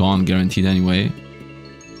get forgone, guaranteed anyway.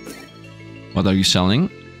 What are you selling?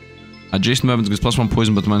 Adjacent weapons gives +1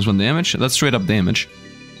 poison but -1 damage. That's straight up damage.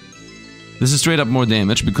 This is straight up more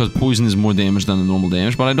damage because poison is more damage than the normal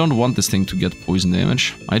damage. But I don't want this thing to get poison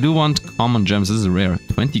damage. I do want common gems. This is rare.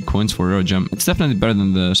 20 coins for a rare gem. It's definitely better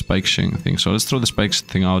than the spike thing. So let's throw the spikes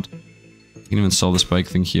thing out. You can even sell the spike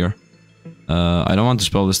thing here. I don't want to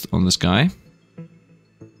spell this on this guy.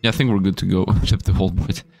 Yeah, I think we're good to go. Flip the whole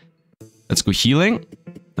point. Let's go healing.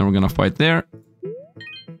 Then we're gonna fight there.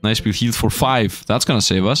 Nice, we healed for 5. That's gonna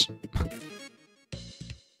save us.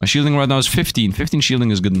 My shielding right now is 15. 15 shielding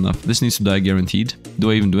is good enough. This needs to die guaranteed. Do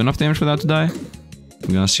I even do enough damage for that to die?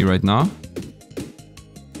 I'm gonna see right now.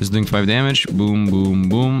 This is doing 5 damage. Boom, boom,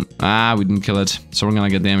 boom. Ah, we didn't kill it. So we're gonna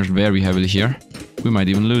get damaged very heavily here. We might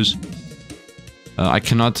even lose. I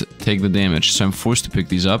cannot take the damage, so I'm forced to pick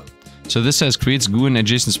these up. So this says creates goo in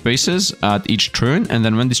adjacent spaces at each turn, and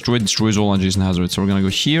then when destroyed, destroys all adjacent hazards. So we're gonna go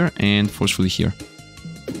here and forcefully here.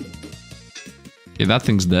 Okay, that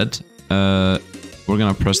thing's dead. We're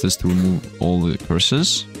gonna press this to remove all the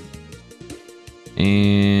curses.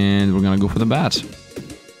 And we're gonna go for the bat.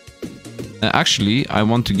 Actually, I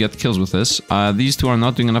want to get kills with this. These two are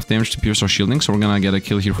not doing enough damage to pierce our shielding, so we're gonna get a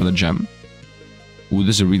kill here for the gem. Ooh,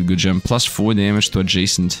 this is a really good gem. +4 damage to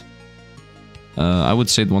adjacent. I would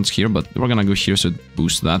say it wants here, but we're gonna go here so it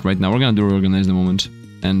boosts that. Right now, we're gonna do reorganize the moment.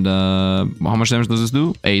 And how much damage does this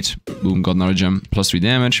do? 8. Boom, got another gem. +3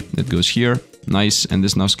 damage. It goes here. Nice. And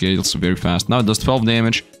this now scales very fast. Now it does 12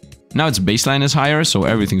 damage. Now its baseline is higher, so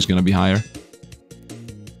everything's gonna be higher.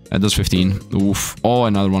 That does 15. Oof. Oh,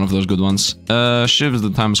 another one of those good ones. Shiv,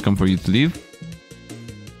 the time has come for you to leave.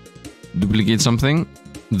 Duplicate something.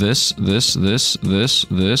 This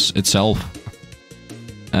itself.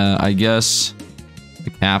 I guess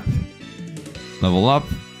the cap. Level up.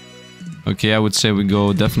 Okay, I would say we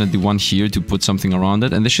go definitely 1 here to put something around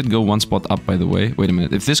it. And this should go 1 spot up, by the way. Wait a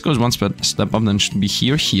minute. If this goes 1 step up, then it should be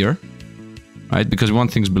here. Right? Because we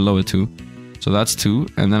want things below it too. So that's 2.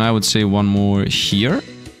 And then I would say 1 more here.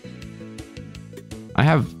 I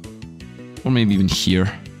have... Or maybe even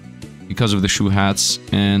here. Because of the shoe hats.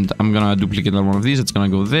 And I'm gonna duplicate another one of these. It's gonna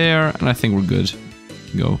go there. And I think we're good.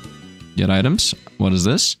 Go. Get items. What is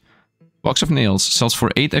this? Box of nails. Sells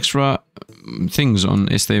for 8 extra things on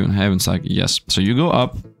Heaven's Sack. Yes. So you go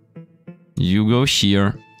up. You go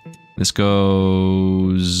here. This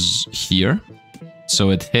goes here. So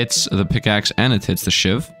it hits the pickaxe and it hits the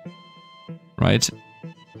shiv. Right?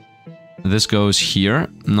 This goes here.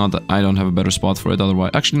 Not that I don't have a better spot for it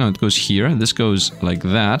otherwise. Actually, no, it goes here. This goes like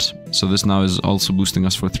that. So this now is also boosting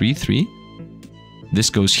us for 3. This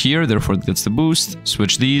goes here. Therefore, it gets the boost.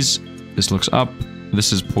 Switch these. This looks up.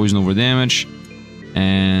 This is poison over damage.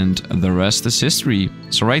 And the rest is history.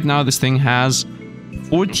 So right now this thing has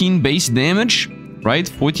 14 base damage. Right?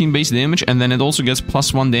 14 base damage. And then it also gets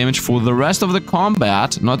 +1 damage for the rest of the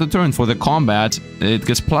combat. Not the turn. For the combat, it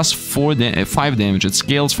gets +5 damage. It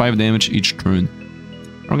scales 5 damage each turn.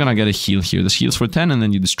 We're gonna get a heal here. This heals for 10 and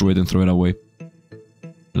then you destroy it and throw it away.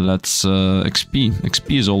 Let's XP.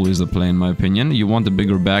 XP is always the play in my opinion. You want a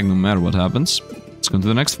bigger bag no matter what happens. Let's go to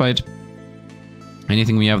the next fight.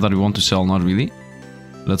 Anything we have that we want to sell? Not really.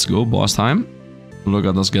 Let's go, boss time. Look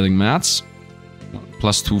at us getting mats.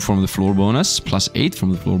 +2 from the floor bonus. +8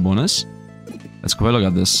 from the floor bonus. Let's go, look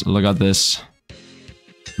at this. Look at this.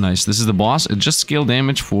 Nice, this is the boss. It just scale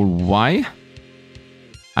damage for why?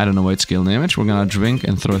 I don't know why it's scale damage. We're gonna drink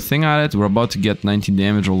and throw a thing at it. We're about to get 19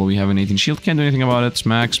 damage, although we have an 18 shield. Can't do anything about it.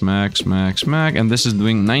 Smack, smack, smack, smack. And this is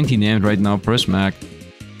doing 19 damage right now per smack.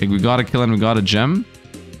 Okay, we got a kill and we got a gem.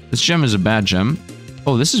 This gem is a bad gem.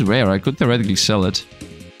 Oh, this is rare. I could theoretically sell it.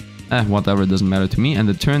 Whatever, it doesn't matter to me. And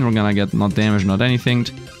the turn, we're gonna get not damage, not anything.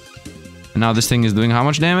 And now this thing is doing how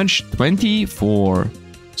much damage? 24.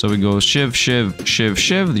 So we go shiv, shiv, shiv,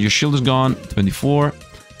 shiv. Your shield is gone. 24.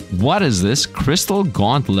 What is this? Crystal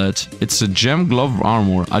Gauntlet. It's a gem glove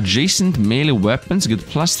armor. Adjacent melee weapons get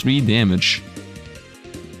 +3 damage.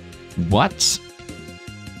 What?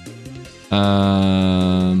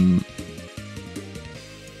 I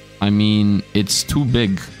mean, it's too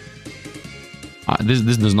big.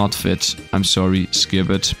 This does not fit. I'm sorry. Skip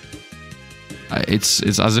it. It's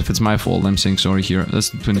as if it's my fault. I'm saying sorry here. That's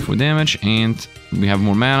 24 damage, and we have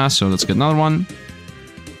more mana, so let's get another one.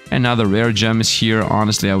 Another rare gem is here.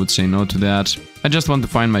 Honestly, I would say no to that. I just want to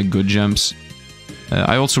find my good gems.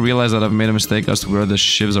 I also realized that I've made a mistake as to where the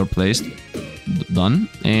shivs are placed. Done.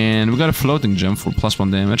 And we got a floating gem for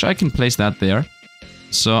 +1 damage. I can place that there.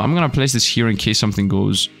 So I'm gonna place this here in case something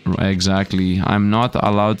goes exactly. I'm not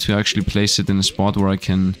allowed to actually place it in a spot where I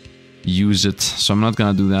can use it. So I'm not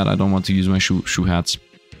gonna do that. I don't want to use my shoe hats.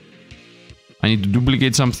 I need to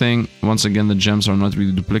duplicate something. Once again, the gems are not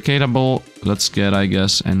really duplicatable. Let's get, I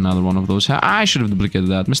guess, another one of those. I should have duplicated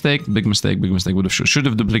that. Mistake, big mistake, big mistake. Should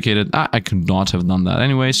have duplicated. I could not have done that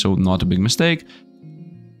anyway, so not a big mistake.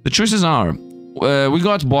 The choices are, we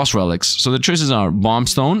got boss relics. So the choices are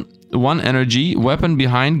Bombstone, 1 energy, weapon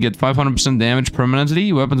behind, get 500% damage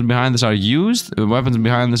permanently. Weapons behind this are used. Weapons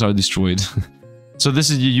behind this are destroyed. So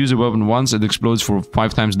this is, you use a weapon once, it explodes for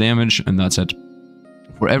 5 times damage, and that's it.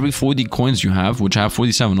 For every 40 coins you have, which I have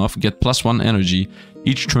 47 of, get +1 energy.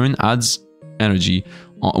 Each turn adds energy.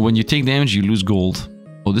 When you take damage, you lose gold.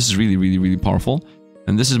 Oh, this is really, really, really powerful.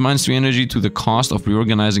 And this is -3 energy to the cost of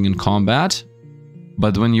reorganizing in combat.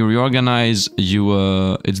 But when you reorganize,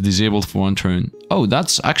 it's disabled for 1 turn. Oh,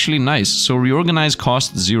 that's actually nice. So reorganize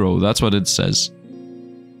cost 0. That's what it says.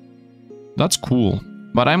 That's cool.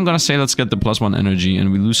 But I'm gonna say let's get the +1 energy,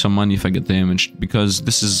 and we lose some money if I get damaged, because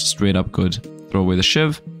this is straight up good. Throw away the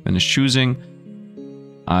shiv, finish choosing.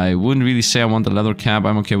 I wouldn't really say I want the leather cap.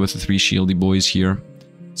 I'm okay with the 3 shieldy boys here.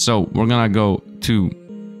 So we're gonna go to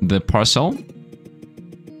the parcel.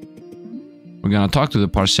 We're gonna talk to the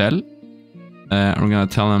parcel. We're gonna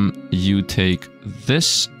tell him you take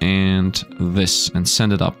this and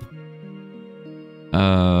send it up.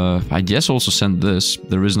 I guess also send this.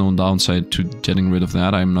 There is no downside to getting rid of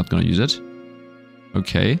that. I'm not gonna use it.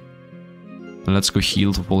 Okay. Let's go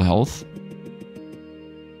heal to full health.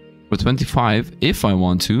 For 25, if I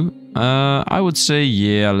want to. I would say,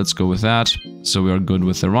 yeah, let's go with that. So we are good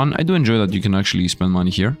with the run. I do enjoy that you can actually spend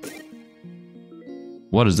money here.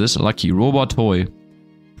 What is this? Lucky robot toy.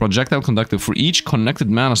 Projectile conductor. For each connected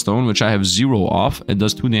mana stone, which I have 0 of, it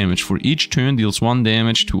does 2 damage. For each turn, deals 1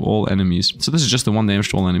 damage to all enemies. So this is just the 1 damage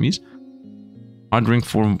to all enemies. Hard drink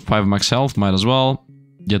for 5 max health, might as well.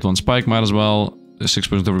 Get 1 spike, might as well.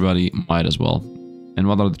 6% to everybody, might as well. And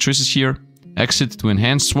what are the choices here? Exit to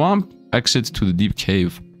enhanced swamp, exit to the deep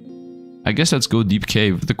cave. I guess let's go deep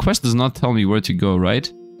cave. The quest does not tell me where to go,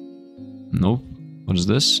 right? Nope. What is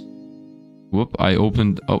this? Whoop, I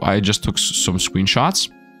opened... Oh, I just took some screenshots.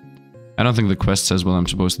 I don't think the quest says what I'm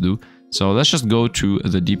supposed to do. So let's just go to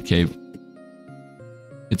the deep cave.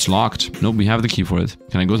 It's locked. Nope, we have the key for it.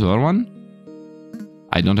 Can I go to the other one?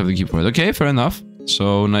 I don't have the key for it. Okay, fair enough.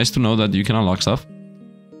 So nice to know that you can unlock stuff.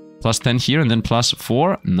 +10 here and then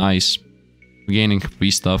 +4. Nice. Gaining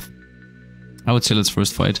free stuff. I would say let's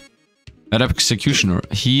first fight. That executioner.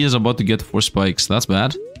 He is about to get 4 spikes. That's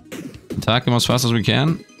bad. Attack him as fast as we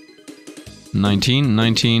can. 19,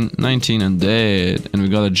 19, 19, and dead. And we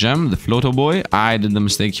got a gem, the Floato Boy. I did the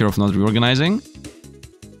mistake here of not reorganizing.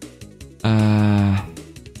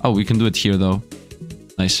 Oh, we can do it here though.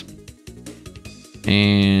 Nice.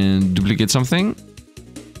 And duplicate something.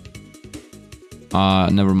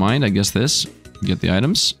 Never mind, I guess this. Get the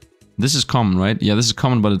items. This is common, right? Yeah, this is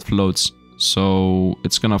common, but it floats. So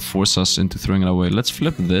it's gonna force us into throwing it away. Let's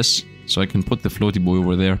flip this so I can put the floaty boy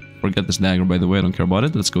over there. Forget this dagger, by the way, I don't care about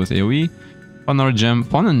it. Let's go with AoE. Found another gem.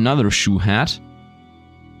 Found another shoe hat.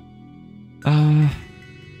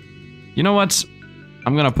 You know what?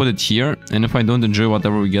 I'm gonna put it here, and if I don't enjoy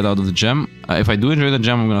whatever we get out of the gem, if I do enjoy the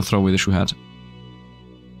gem, I'm gonna throw away the shoe hat.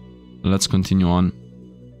 Let's continue on.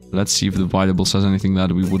 Let's see if the valuable says anything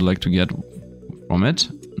that we would like to get from it.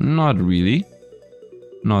 Not really.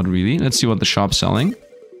 Not really. Let's see what the shop's selling.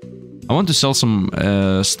 I want to sell some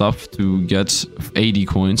stuff to get 80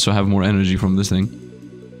 coins, so I have more energy from this thing.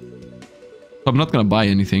 I'm not gonna buy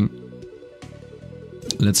anything.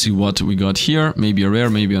 Let's see what we got here. Maybe a rare,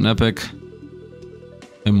 maybe an epic.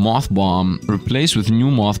 A moth bomb. Replaced with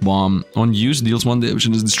new moth bomb. On use deals 1 damage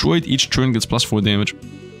and is destroyed. Each turn gets +4 damage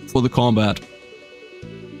for the combat.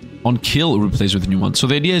 On kill, replace with a new one. So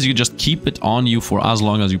the idea is you just keep it on you for as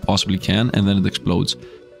long as you possibly can, and then it explodes.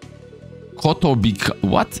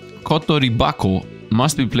 Kotoribako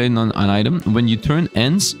must be played on an item. When your turn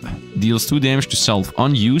ends, deals 2 damage to self.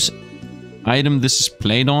 On use, item this is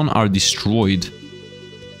played on are destroyed.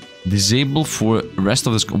 Disable for rest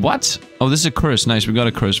of this. What? Oh, this is a curse. Nice, we got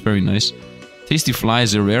a curse. Very nice. Tasty Fly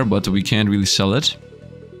is a rare, but we can't really sell it.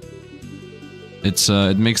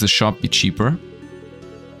 It makes the shop be cheaper.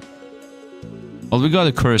 Well, we got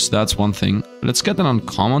a curse, that's one thing. Let's get an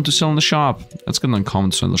uncommon to sell in the shop. Let's get an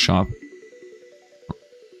uncommon to sell in the shop.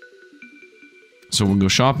 So we'll go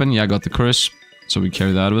shopping. Yeah, I got the curse. So we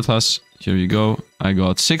carry that with us. Here you go. I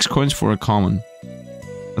got 6 coins for a common.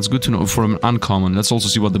 That's good to know for an uncommon. Let's also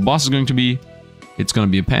see what the boss is going to be. It's going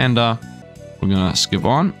to be a panda. We're going to skip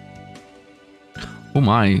on. Oh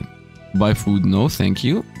my. Buy food. No, thank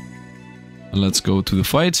you. Let's go to the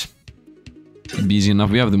fight. Be easy enough.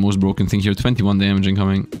 We have the most broken thing here. 21 damage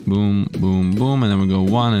incoming. Boom, boom, boom. And then we go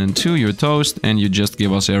 1 and 2. You're toast. And you just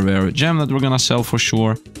give us a rare gem that we're gonna sell for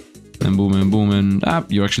sure. And boom, and boom, and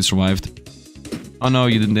you actually survived. Oh no,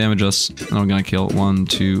 you didn't damage us. And we're gonna kill 1,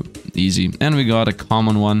 2. Easy. And we got a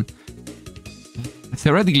common one.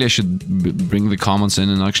 Theoretically, I should bring the commons in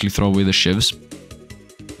and actually throw away the shivs.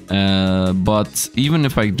 But even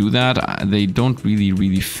if I do that, they don't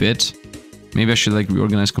really fit. Maybe I should like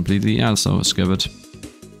reorganize completely. Yeah, so skip it.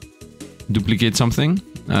 Duplicate something.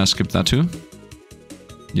 Skip that too.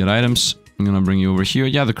 Get items. I'm gonna bring you over here.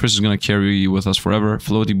 Yeah, the Chris is gonna carry you with us forever.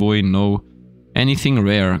 Floaty boy, no. Anything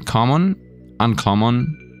rare. Common.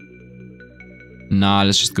 Uncommon. Nah,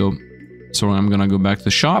 let's just go. So I'm gonna go back to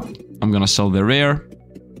the shop. I'm gonna sell the rare.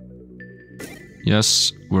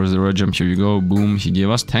 Yes. Where's the rare gem? Here you go. Boom. He gave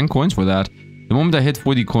us 10 coins for that. The moment I hit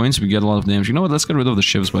 40 coins, we get a lot of damage. You know what? Let's get rid of the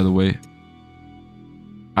shivs, by the way.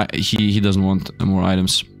 He doesn't want more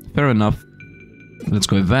items. Fair enough. Let's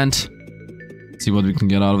go event. See what we can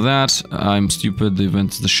get out of that. I'm stupid. The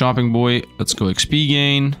event is the shopping boy. Let's go XP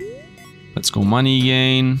gain. Let's go money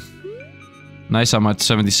gain. Nice, I'm at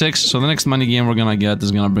 76. So the next money gain we're gonna get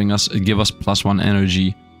is gonna give us +1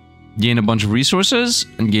 energy. Gain a bunch of resources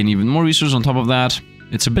and gain even more resources on top of that.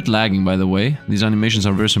 It's a bit lagging, by the way. These animations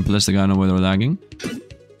are very simplistic. I don't know why they're lagging.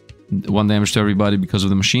 1 damage to everybody because of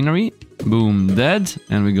the machinery. Boom, dead.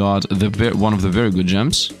 And we got one of the very good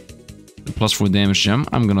gems. The +4 damage gem.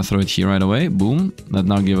 I'm gonna throw it here right away. Boom. That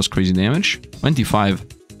now gave us crazy damage. 25.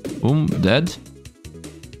 Boom, dead.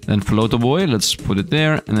 Then Floato Boy. Let's put it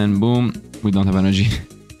there. And then boom. We don't have energy.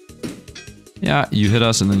 Yeah, you hit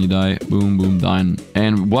us and then you die. Boom, boom, dying.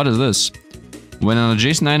 And what is this? When an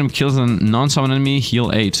adjacent item kills a non-summon enemy,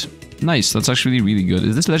 heal 8. Nice, that's actually really good.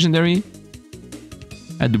 Is this legendary?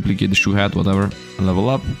 I duplicate the shoe hat, whatever. Level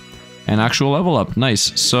up. An actual level up.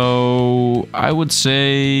 Nice. So, I would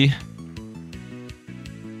say...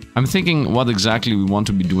 I'm thinking what exactly we want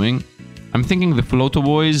to be doing. I'm thinking the Floato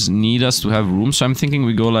Boys need us to have room. So I'm thinking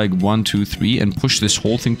we go like 1, 2, 3 and push this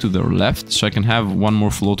whole thing to the left. So I can have one more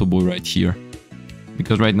Floato Boy right here.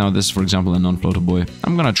 Because right now this is, for example, a non-Floato Boy.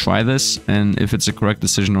 I'm gonna try this. And if it's a correct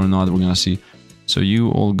decision or not, we're gonna see. So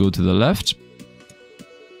you all go to the left.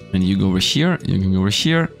 And you go over here. You can go over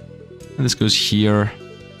here. And this goes here.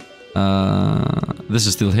 This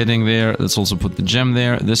is still hitting there. Let's also put the gem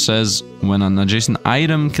there. This says when an adjacent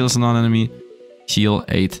item kills a non-enemy, heal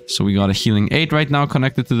 8. So we got a healing 8 right now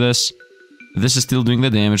connected to this. This is still doing the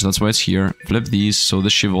damage. That's why it's here. Flip these. So the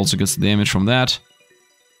Shiv also gets the damage from that.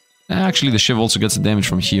 Actually, the Shiv also gets the damage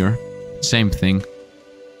from here. Same thing.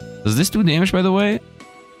 Does this do damage, by the way?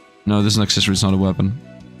 No, this is an accessory. It's not a weapon.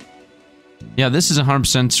 Yeah, this is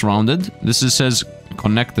 100% surrounded. This says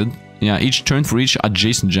connected. Yeah, each turn for each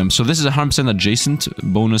adjacent gem. So this is 100% adjacent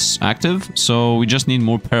bonus active. So we just need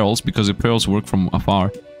more perils because the perils work from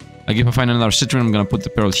afar. Like if I find another citrine, I'm gonna put the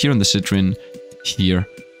peril here and the citrine here.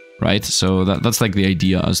 Right? So that's like the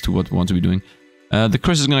idea as to what we want to be doing. The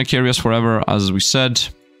curse is gonna carry us forever, as we said.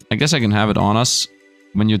 I guess I can have it on us.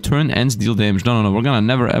 When your turn ends, deal damage. No. We're gonna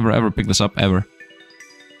never, ever pick this up, ever.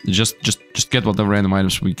 Just get whatever random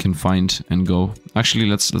items we can find and go. Actually,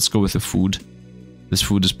 let's go with the food. This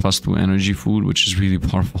food is +2 energy food, which is really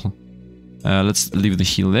powerful. Let's leave the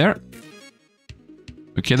heal there.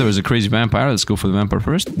 Okay, there is a crazy vampire. Let's go for the vampire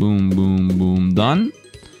first. Boom, boom, boom, done.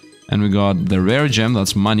 And we got the rare gem,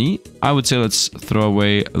 that's money. I would say let's throw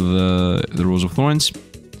away the Rose of Thorns.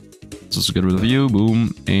 Let's also get rid of you,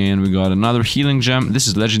 boom. And we got another healing gem. This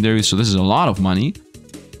is legendary, so this is a lot of money.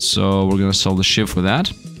 So we're gonna sell the ship for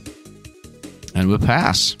that. And we'll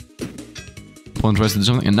pass. Opponent tries to do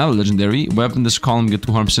something. Another legendary. Weapon, this column get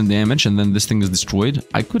 200% damage, and then this thing is destroyed.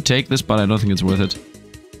 I could take this, but I don't think it's worth it.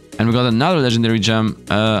 And we got another legendary gem.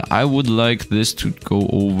 I would like this to go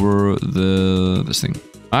over this thing.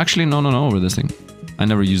 Actually, no, over this thing. I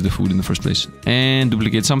never used the food in the first place. And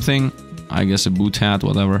duplicate something. I guess a boot hat,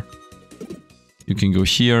 whatever. You can go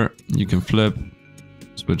here. You can flip.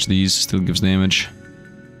 Switch these. Still gives damage.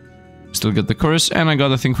 Still get the curse. And I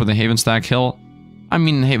got a thing for the Havenstack Hill. I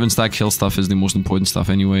mean, Havenstack Hill stuff is the most important stuff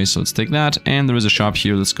anyway. So let's take that. And there is a shop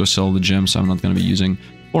here. Let's go sell the gems I'm not going to be using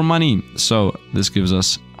for money. So this gives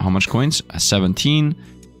us how much coins? 17.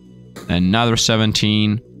 Another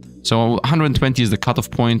 17. So 120 is the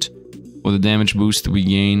cutoff point for the damage boost we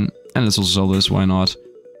gain. And let's also sell this, why not?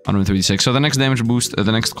 136. So the next damage boost,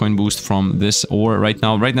 the next coin boost from this ore right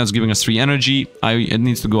now it's giving us 3 energy. It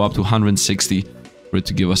needs to go up to 160 for it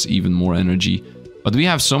to give us even more energy. But we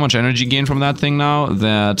have so much energy gain from that thing now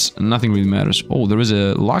that nothing really matters. Oh, there is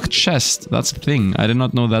a locked chest. That's a thing. I did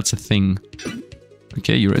not know that's a thing.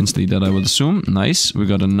 Okay, you're instantly dead, I would assume. Nice. We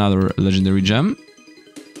got another legendary gem.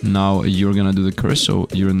 Now you're gonna do the curse, so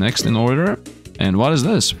you're next in order. And what is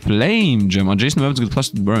this? Flame gem. Adjacent weapons get plus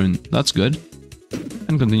to burn. That's good.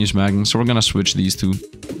 And continue smacking. So we're gonna switch these two.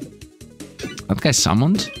 That guy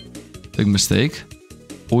summoned? Big mistake.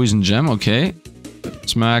 Poison gem, okay.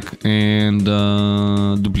 Smack and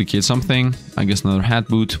duplicate something. I guess another hat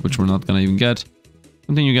boot, which we're not gonna even get.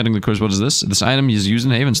 Continue getting the curse. What is this? This item is used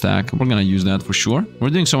in Havenstack. We're gonna use that for sure. We're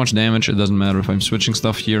doing so much damage, it doesn't matter if I'm switching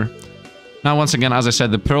stuff here. Now, once again, as I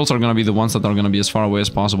said, the pearls are going to be the ones that are going to be as far away as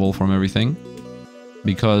possible from everything.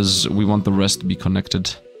 Because we want the rest to be connected.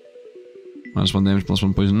 -1 damage,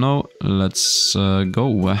 +1 poison, no. Let's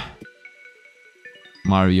go.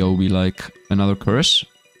 Mario, we like another curse.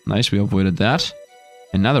 Nice, we avoided that.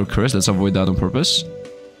 Another curse, let's avoid that on purpose.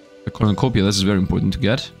 The cornucopia, this is very important to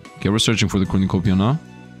get. Okay, we're searching for the cornucopia now.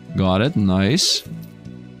 Got it, nice.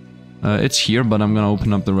 It's here, but I'm going to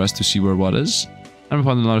open up the rest to see where what is. And we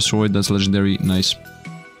found another sword, that's legendary, nice.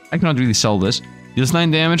 I cannot really sell this. Deals 9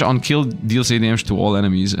 damage, on kill, deals 8 damage to all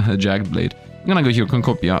enemies. Jagged blade. I'm gonna go here,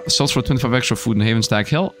 Cornucopia. Sells for 25 extra food in Havenstack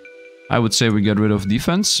Hill. I would say we get rid of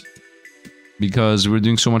defense. Because we're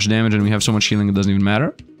doing so much damage and we have so much healing, it doesn't even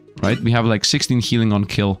matter. Right? We have like 16 healing on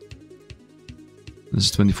kill. This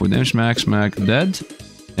is 24 damage, max, dead.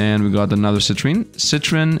 And we got another Citrine.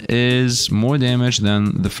 Citrine is more damage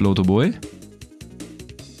than the Floato Boy.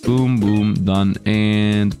 Boom, boom, done.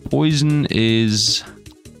 And poison is...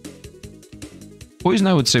 Poison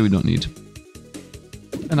I would say we don't need.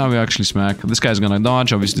 And now we actually smack. This guy's gonna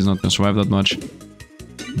dodge, obviously he's not gonna survive that much.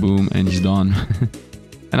 Boom, and he's done.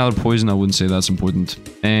 Another poison, I wouldn't say that's important.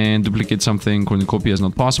 And duplicate something, cornucopia is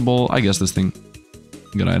not possible. I guess this thing.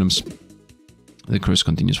 Good items. The curse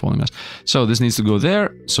continues following us. So this needs to go there,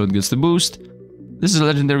 so it gets the boost. This is a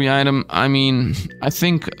legendary item. I mean, I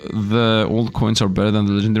think the old coins are better than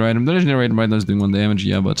the legendary item. The legendary item right now is doing 1 damage,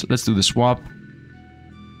 yeah, but let's do the swap.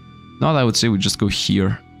 Now I would say we just go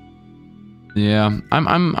here. Yeah,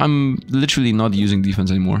 I'm literally not using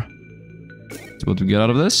defense anymore. So what we get out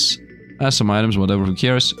of this? Some items, whatever, who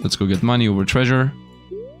cares? Let's go get money over treasure.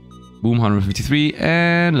 Boom, 153.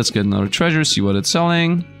 And let's get another treasure, see what it's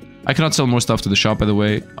selling. I cannot sell more stuff to the shop, by the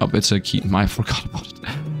way. Oh, it's a key. I forgot about it.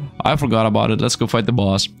 I forgot about it. Let's go fight the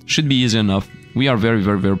boss. Should be easy enough. We are very,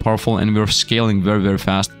 very, very powerful and we're scaling very, very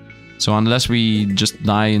fast. So unless we just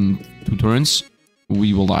die in 2 turns,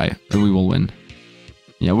 we will die and we will win.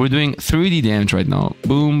 Yeah, we're doing 3D damage right now.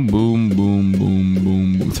 Boom, boom, boom, boom,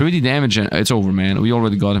 boom, boom. 3D damage and it's over, man. We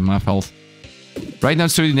already got him half health. Right now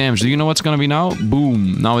it's 30 damage. Do you know what's gonna be now?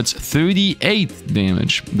 Boom. Now it's 38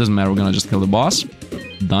 damage. Doesn't matter. We're gonna just kill the boss.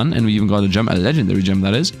 Done. And we even got a gem, a legendary gem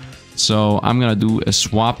that is. So I'm gonna do a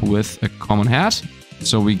swap with a common hat.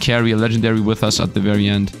 So we carry a legendary with us at the very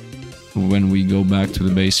end when we go back to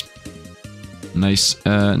the base. Nice.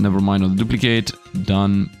 Never mind on the duplicate.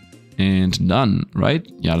 Done. And done, right?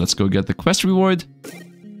 Yeah, let's go get the quest reward.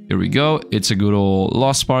 Here we go. It's a good old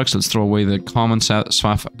Lost Sparks. Let's throw away the common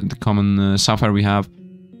sapphire we have.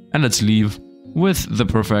 And let's leave with the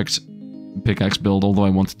perfect pickaxe build. Although I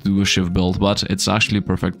wanted to do a shiv build, but it's actually a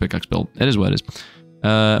perfect pickaxe build. It is what it is.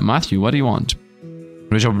 Matthew, what do you want?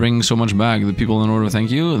 Great job bringing so much back. The people in order, thank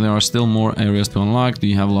you. There are still more areas to unlock. Do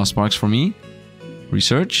you have Lost Sparks for me?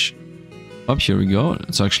 Research. Up, here we go.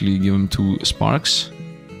 Let's actually give him 2 sparks.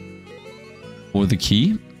 for the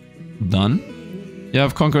key. Done. Yeah,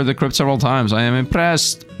 I've conquered the crypt several times. I am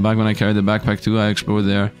impressed. Back when I carried the backpack too, I explored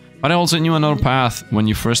there. But I also knew another path. When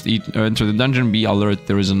you first enter the dungeon, be alert.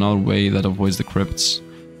 There is another way that avoids the crypts.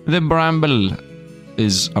 The bramble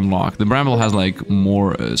is unlocked. The bramble has like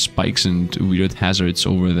more spikes and weird hazards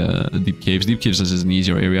over the deep caves. Deep caves is an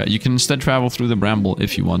easier area. You can instead travel through the bramble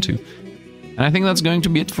if you want to. And I think that's going to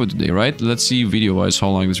be it for today, right? Let's see video-wise how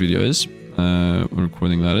long this video is.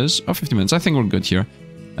 Recording that is. Oh, 50 minutes. I think we're good here.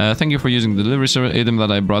 Thank you for using the delivery service. Item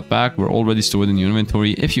that I brought back were already stored in your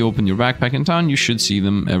inventory. If you open your backpack in town, you should see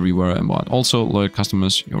them everywhere I bought. Also, loyal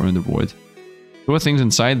customers, you're in the reward. Store things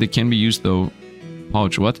inside, they can be used though.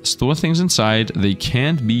 Pouch, what? Store things inside, they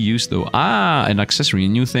can't be used though. Ah, an accessory, a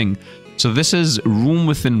new thing. So this is room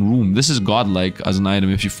within room. This is godlike as an item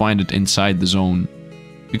if you find it inside the zone.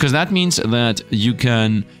 Because that means that you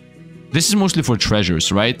can... This is mostly for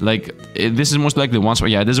treasures, right? Like, this is most likely one spot.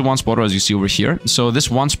 Yeah, there's a one spotter as you see over here. So this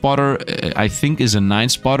one spotter, I think, is a 9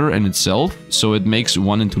 spotter in itself. So it makes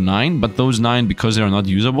 1 into 9. But those 9, because they are not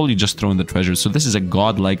usable, you just throw in the treasures. So this is a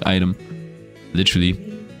godlike item. Literally.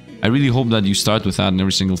 I really hope that you start with that in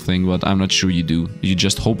every single thing, but I'm not sure you do. You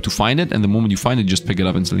just hope to find it, and the moment you find it, just pick it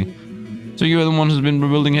up instantly. So you're the one who's been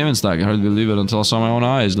rebuilding Havenstack. I hardly believe it until I saw my own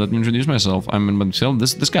eyes. Let me introduce myself. I'm in myself.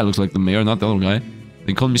 This guy looks like the mayor, not the other guy.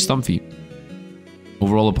 They call me Stumpy.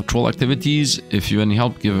 Overall patrol activities. If you need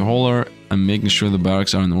help, give a holler. I'm making sure the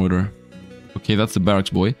barracks are in order. Okay, that's the barracks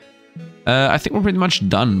boy. I think we're pretty much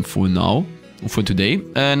done for now. For today.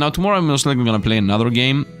 Now tomorrow I'm most likely gonna play another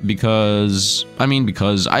game because...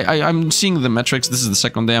 I'm seeing the metrics. This is the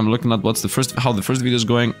second day. I'm looking at how the first video is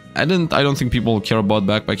going. I don't think people care about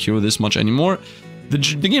Backpack Hero this much anymore. The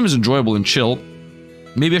game is enjoyable and chill.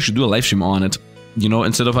 Maybe I should do a live stream on it. You know,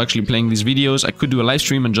 instead of actually playing these videos, I could do a live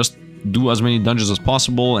stream and just do as many dungeons as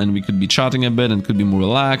possible, and we could be chatting a bit and could be more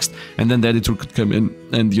relaxed, and then the editor could come in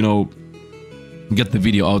and, you know, get the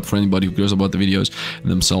video out for anybody who cares about the videos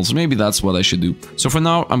themselves. Maybe that's what I should do. So for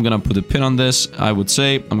now, I'm gonna put a pin on this. I would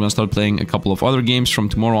say I'm gonna start playing a couple of other games from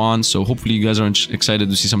tomorrow on, so hopefully you guys are excited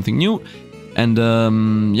to see something new.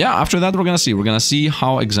 And yeah, after that we're gonna see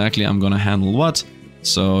how exactly I'm gonna handle what.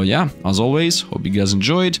 So yeah, as always, hope you guys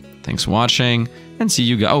enjoyed. Thanks for watching, and see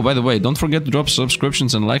you guys. Oh, by the way, don't forget to drop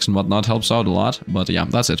subscriptions and likes and whatnot, helps out a lot. But yeah,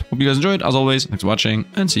 that's it. Hope you guys enjoyed. As always, thanks for watching,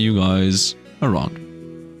 and see you guys around.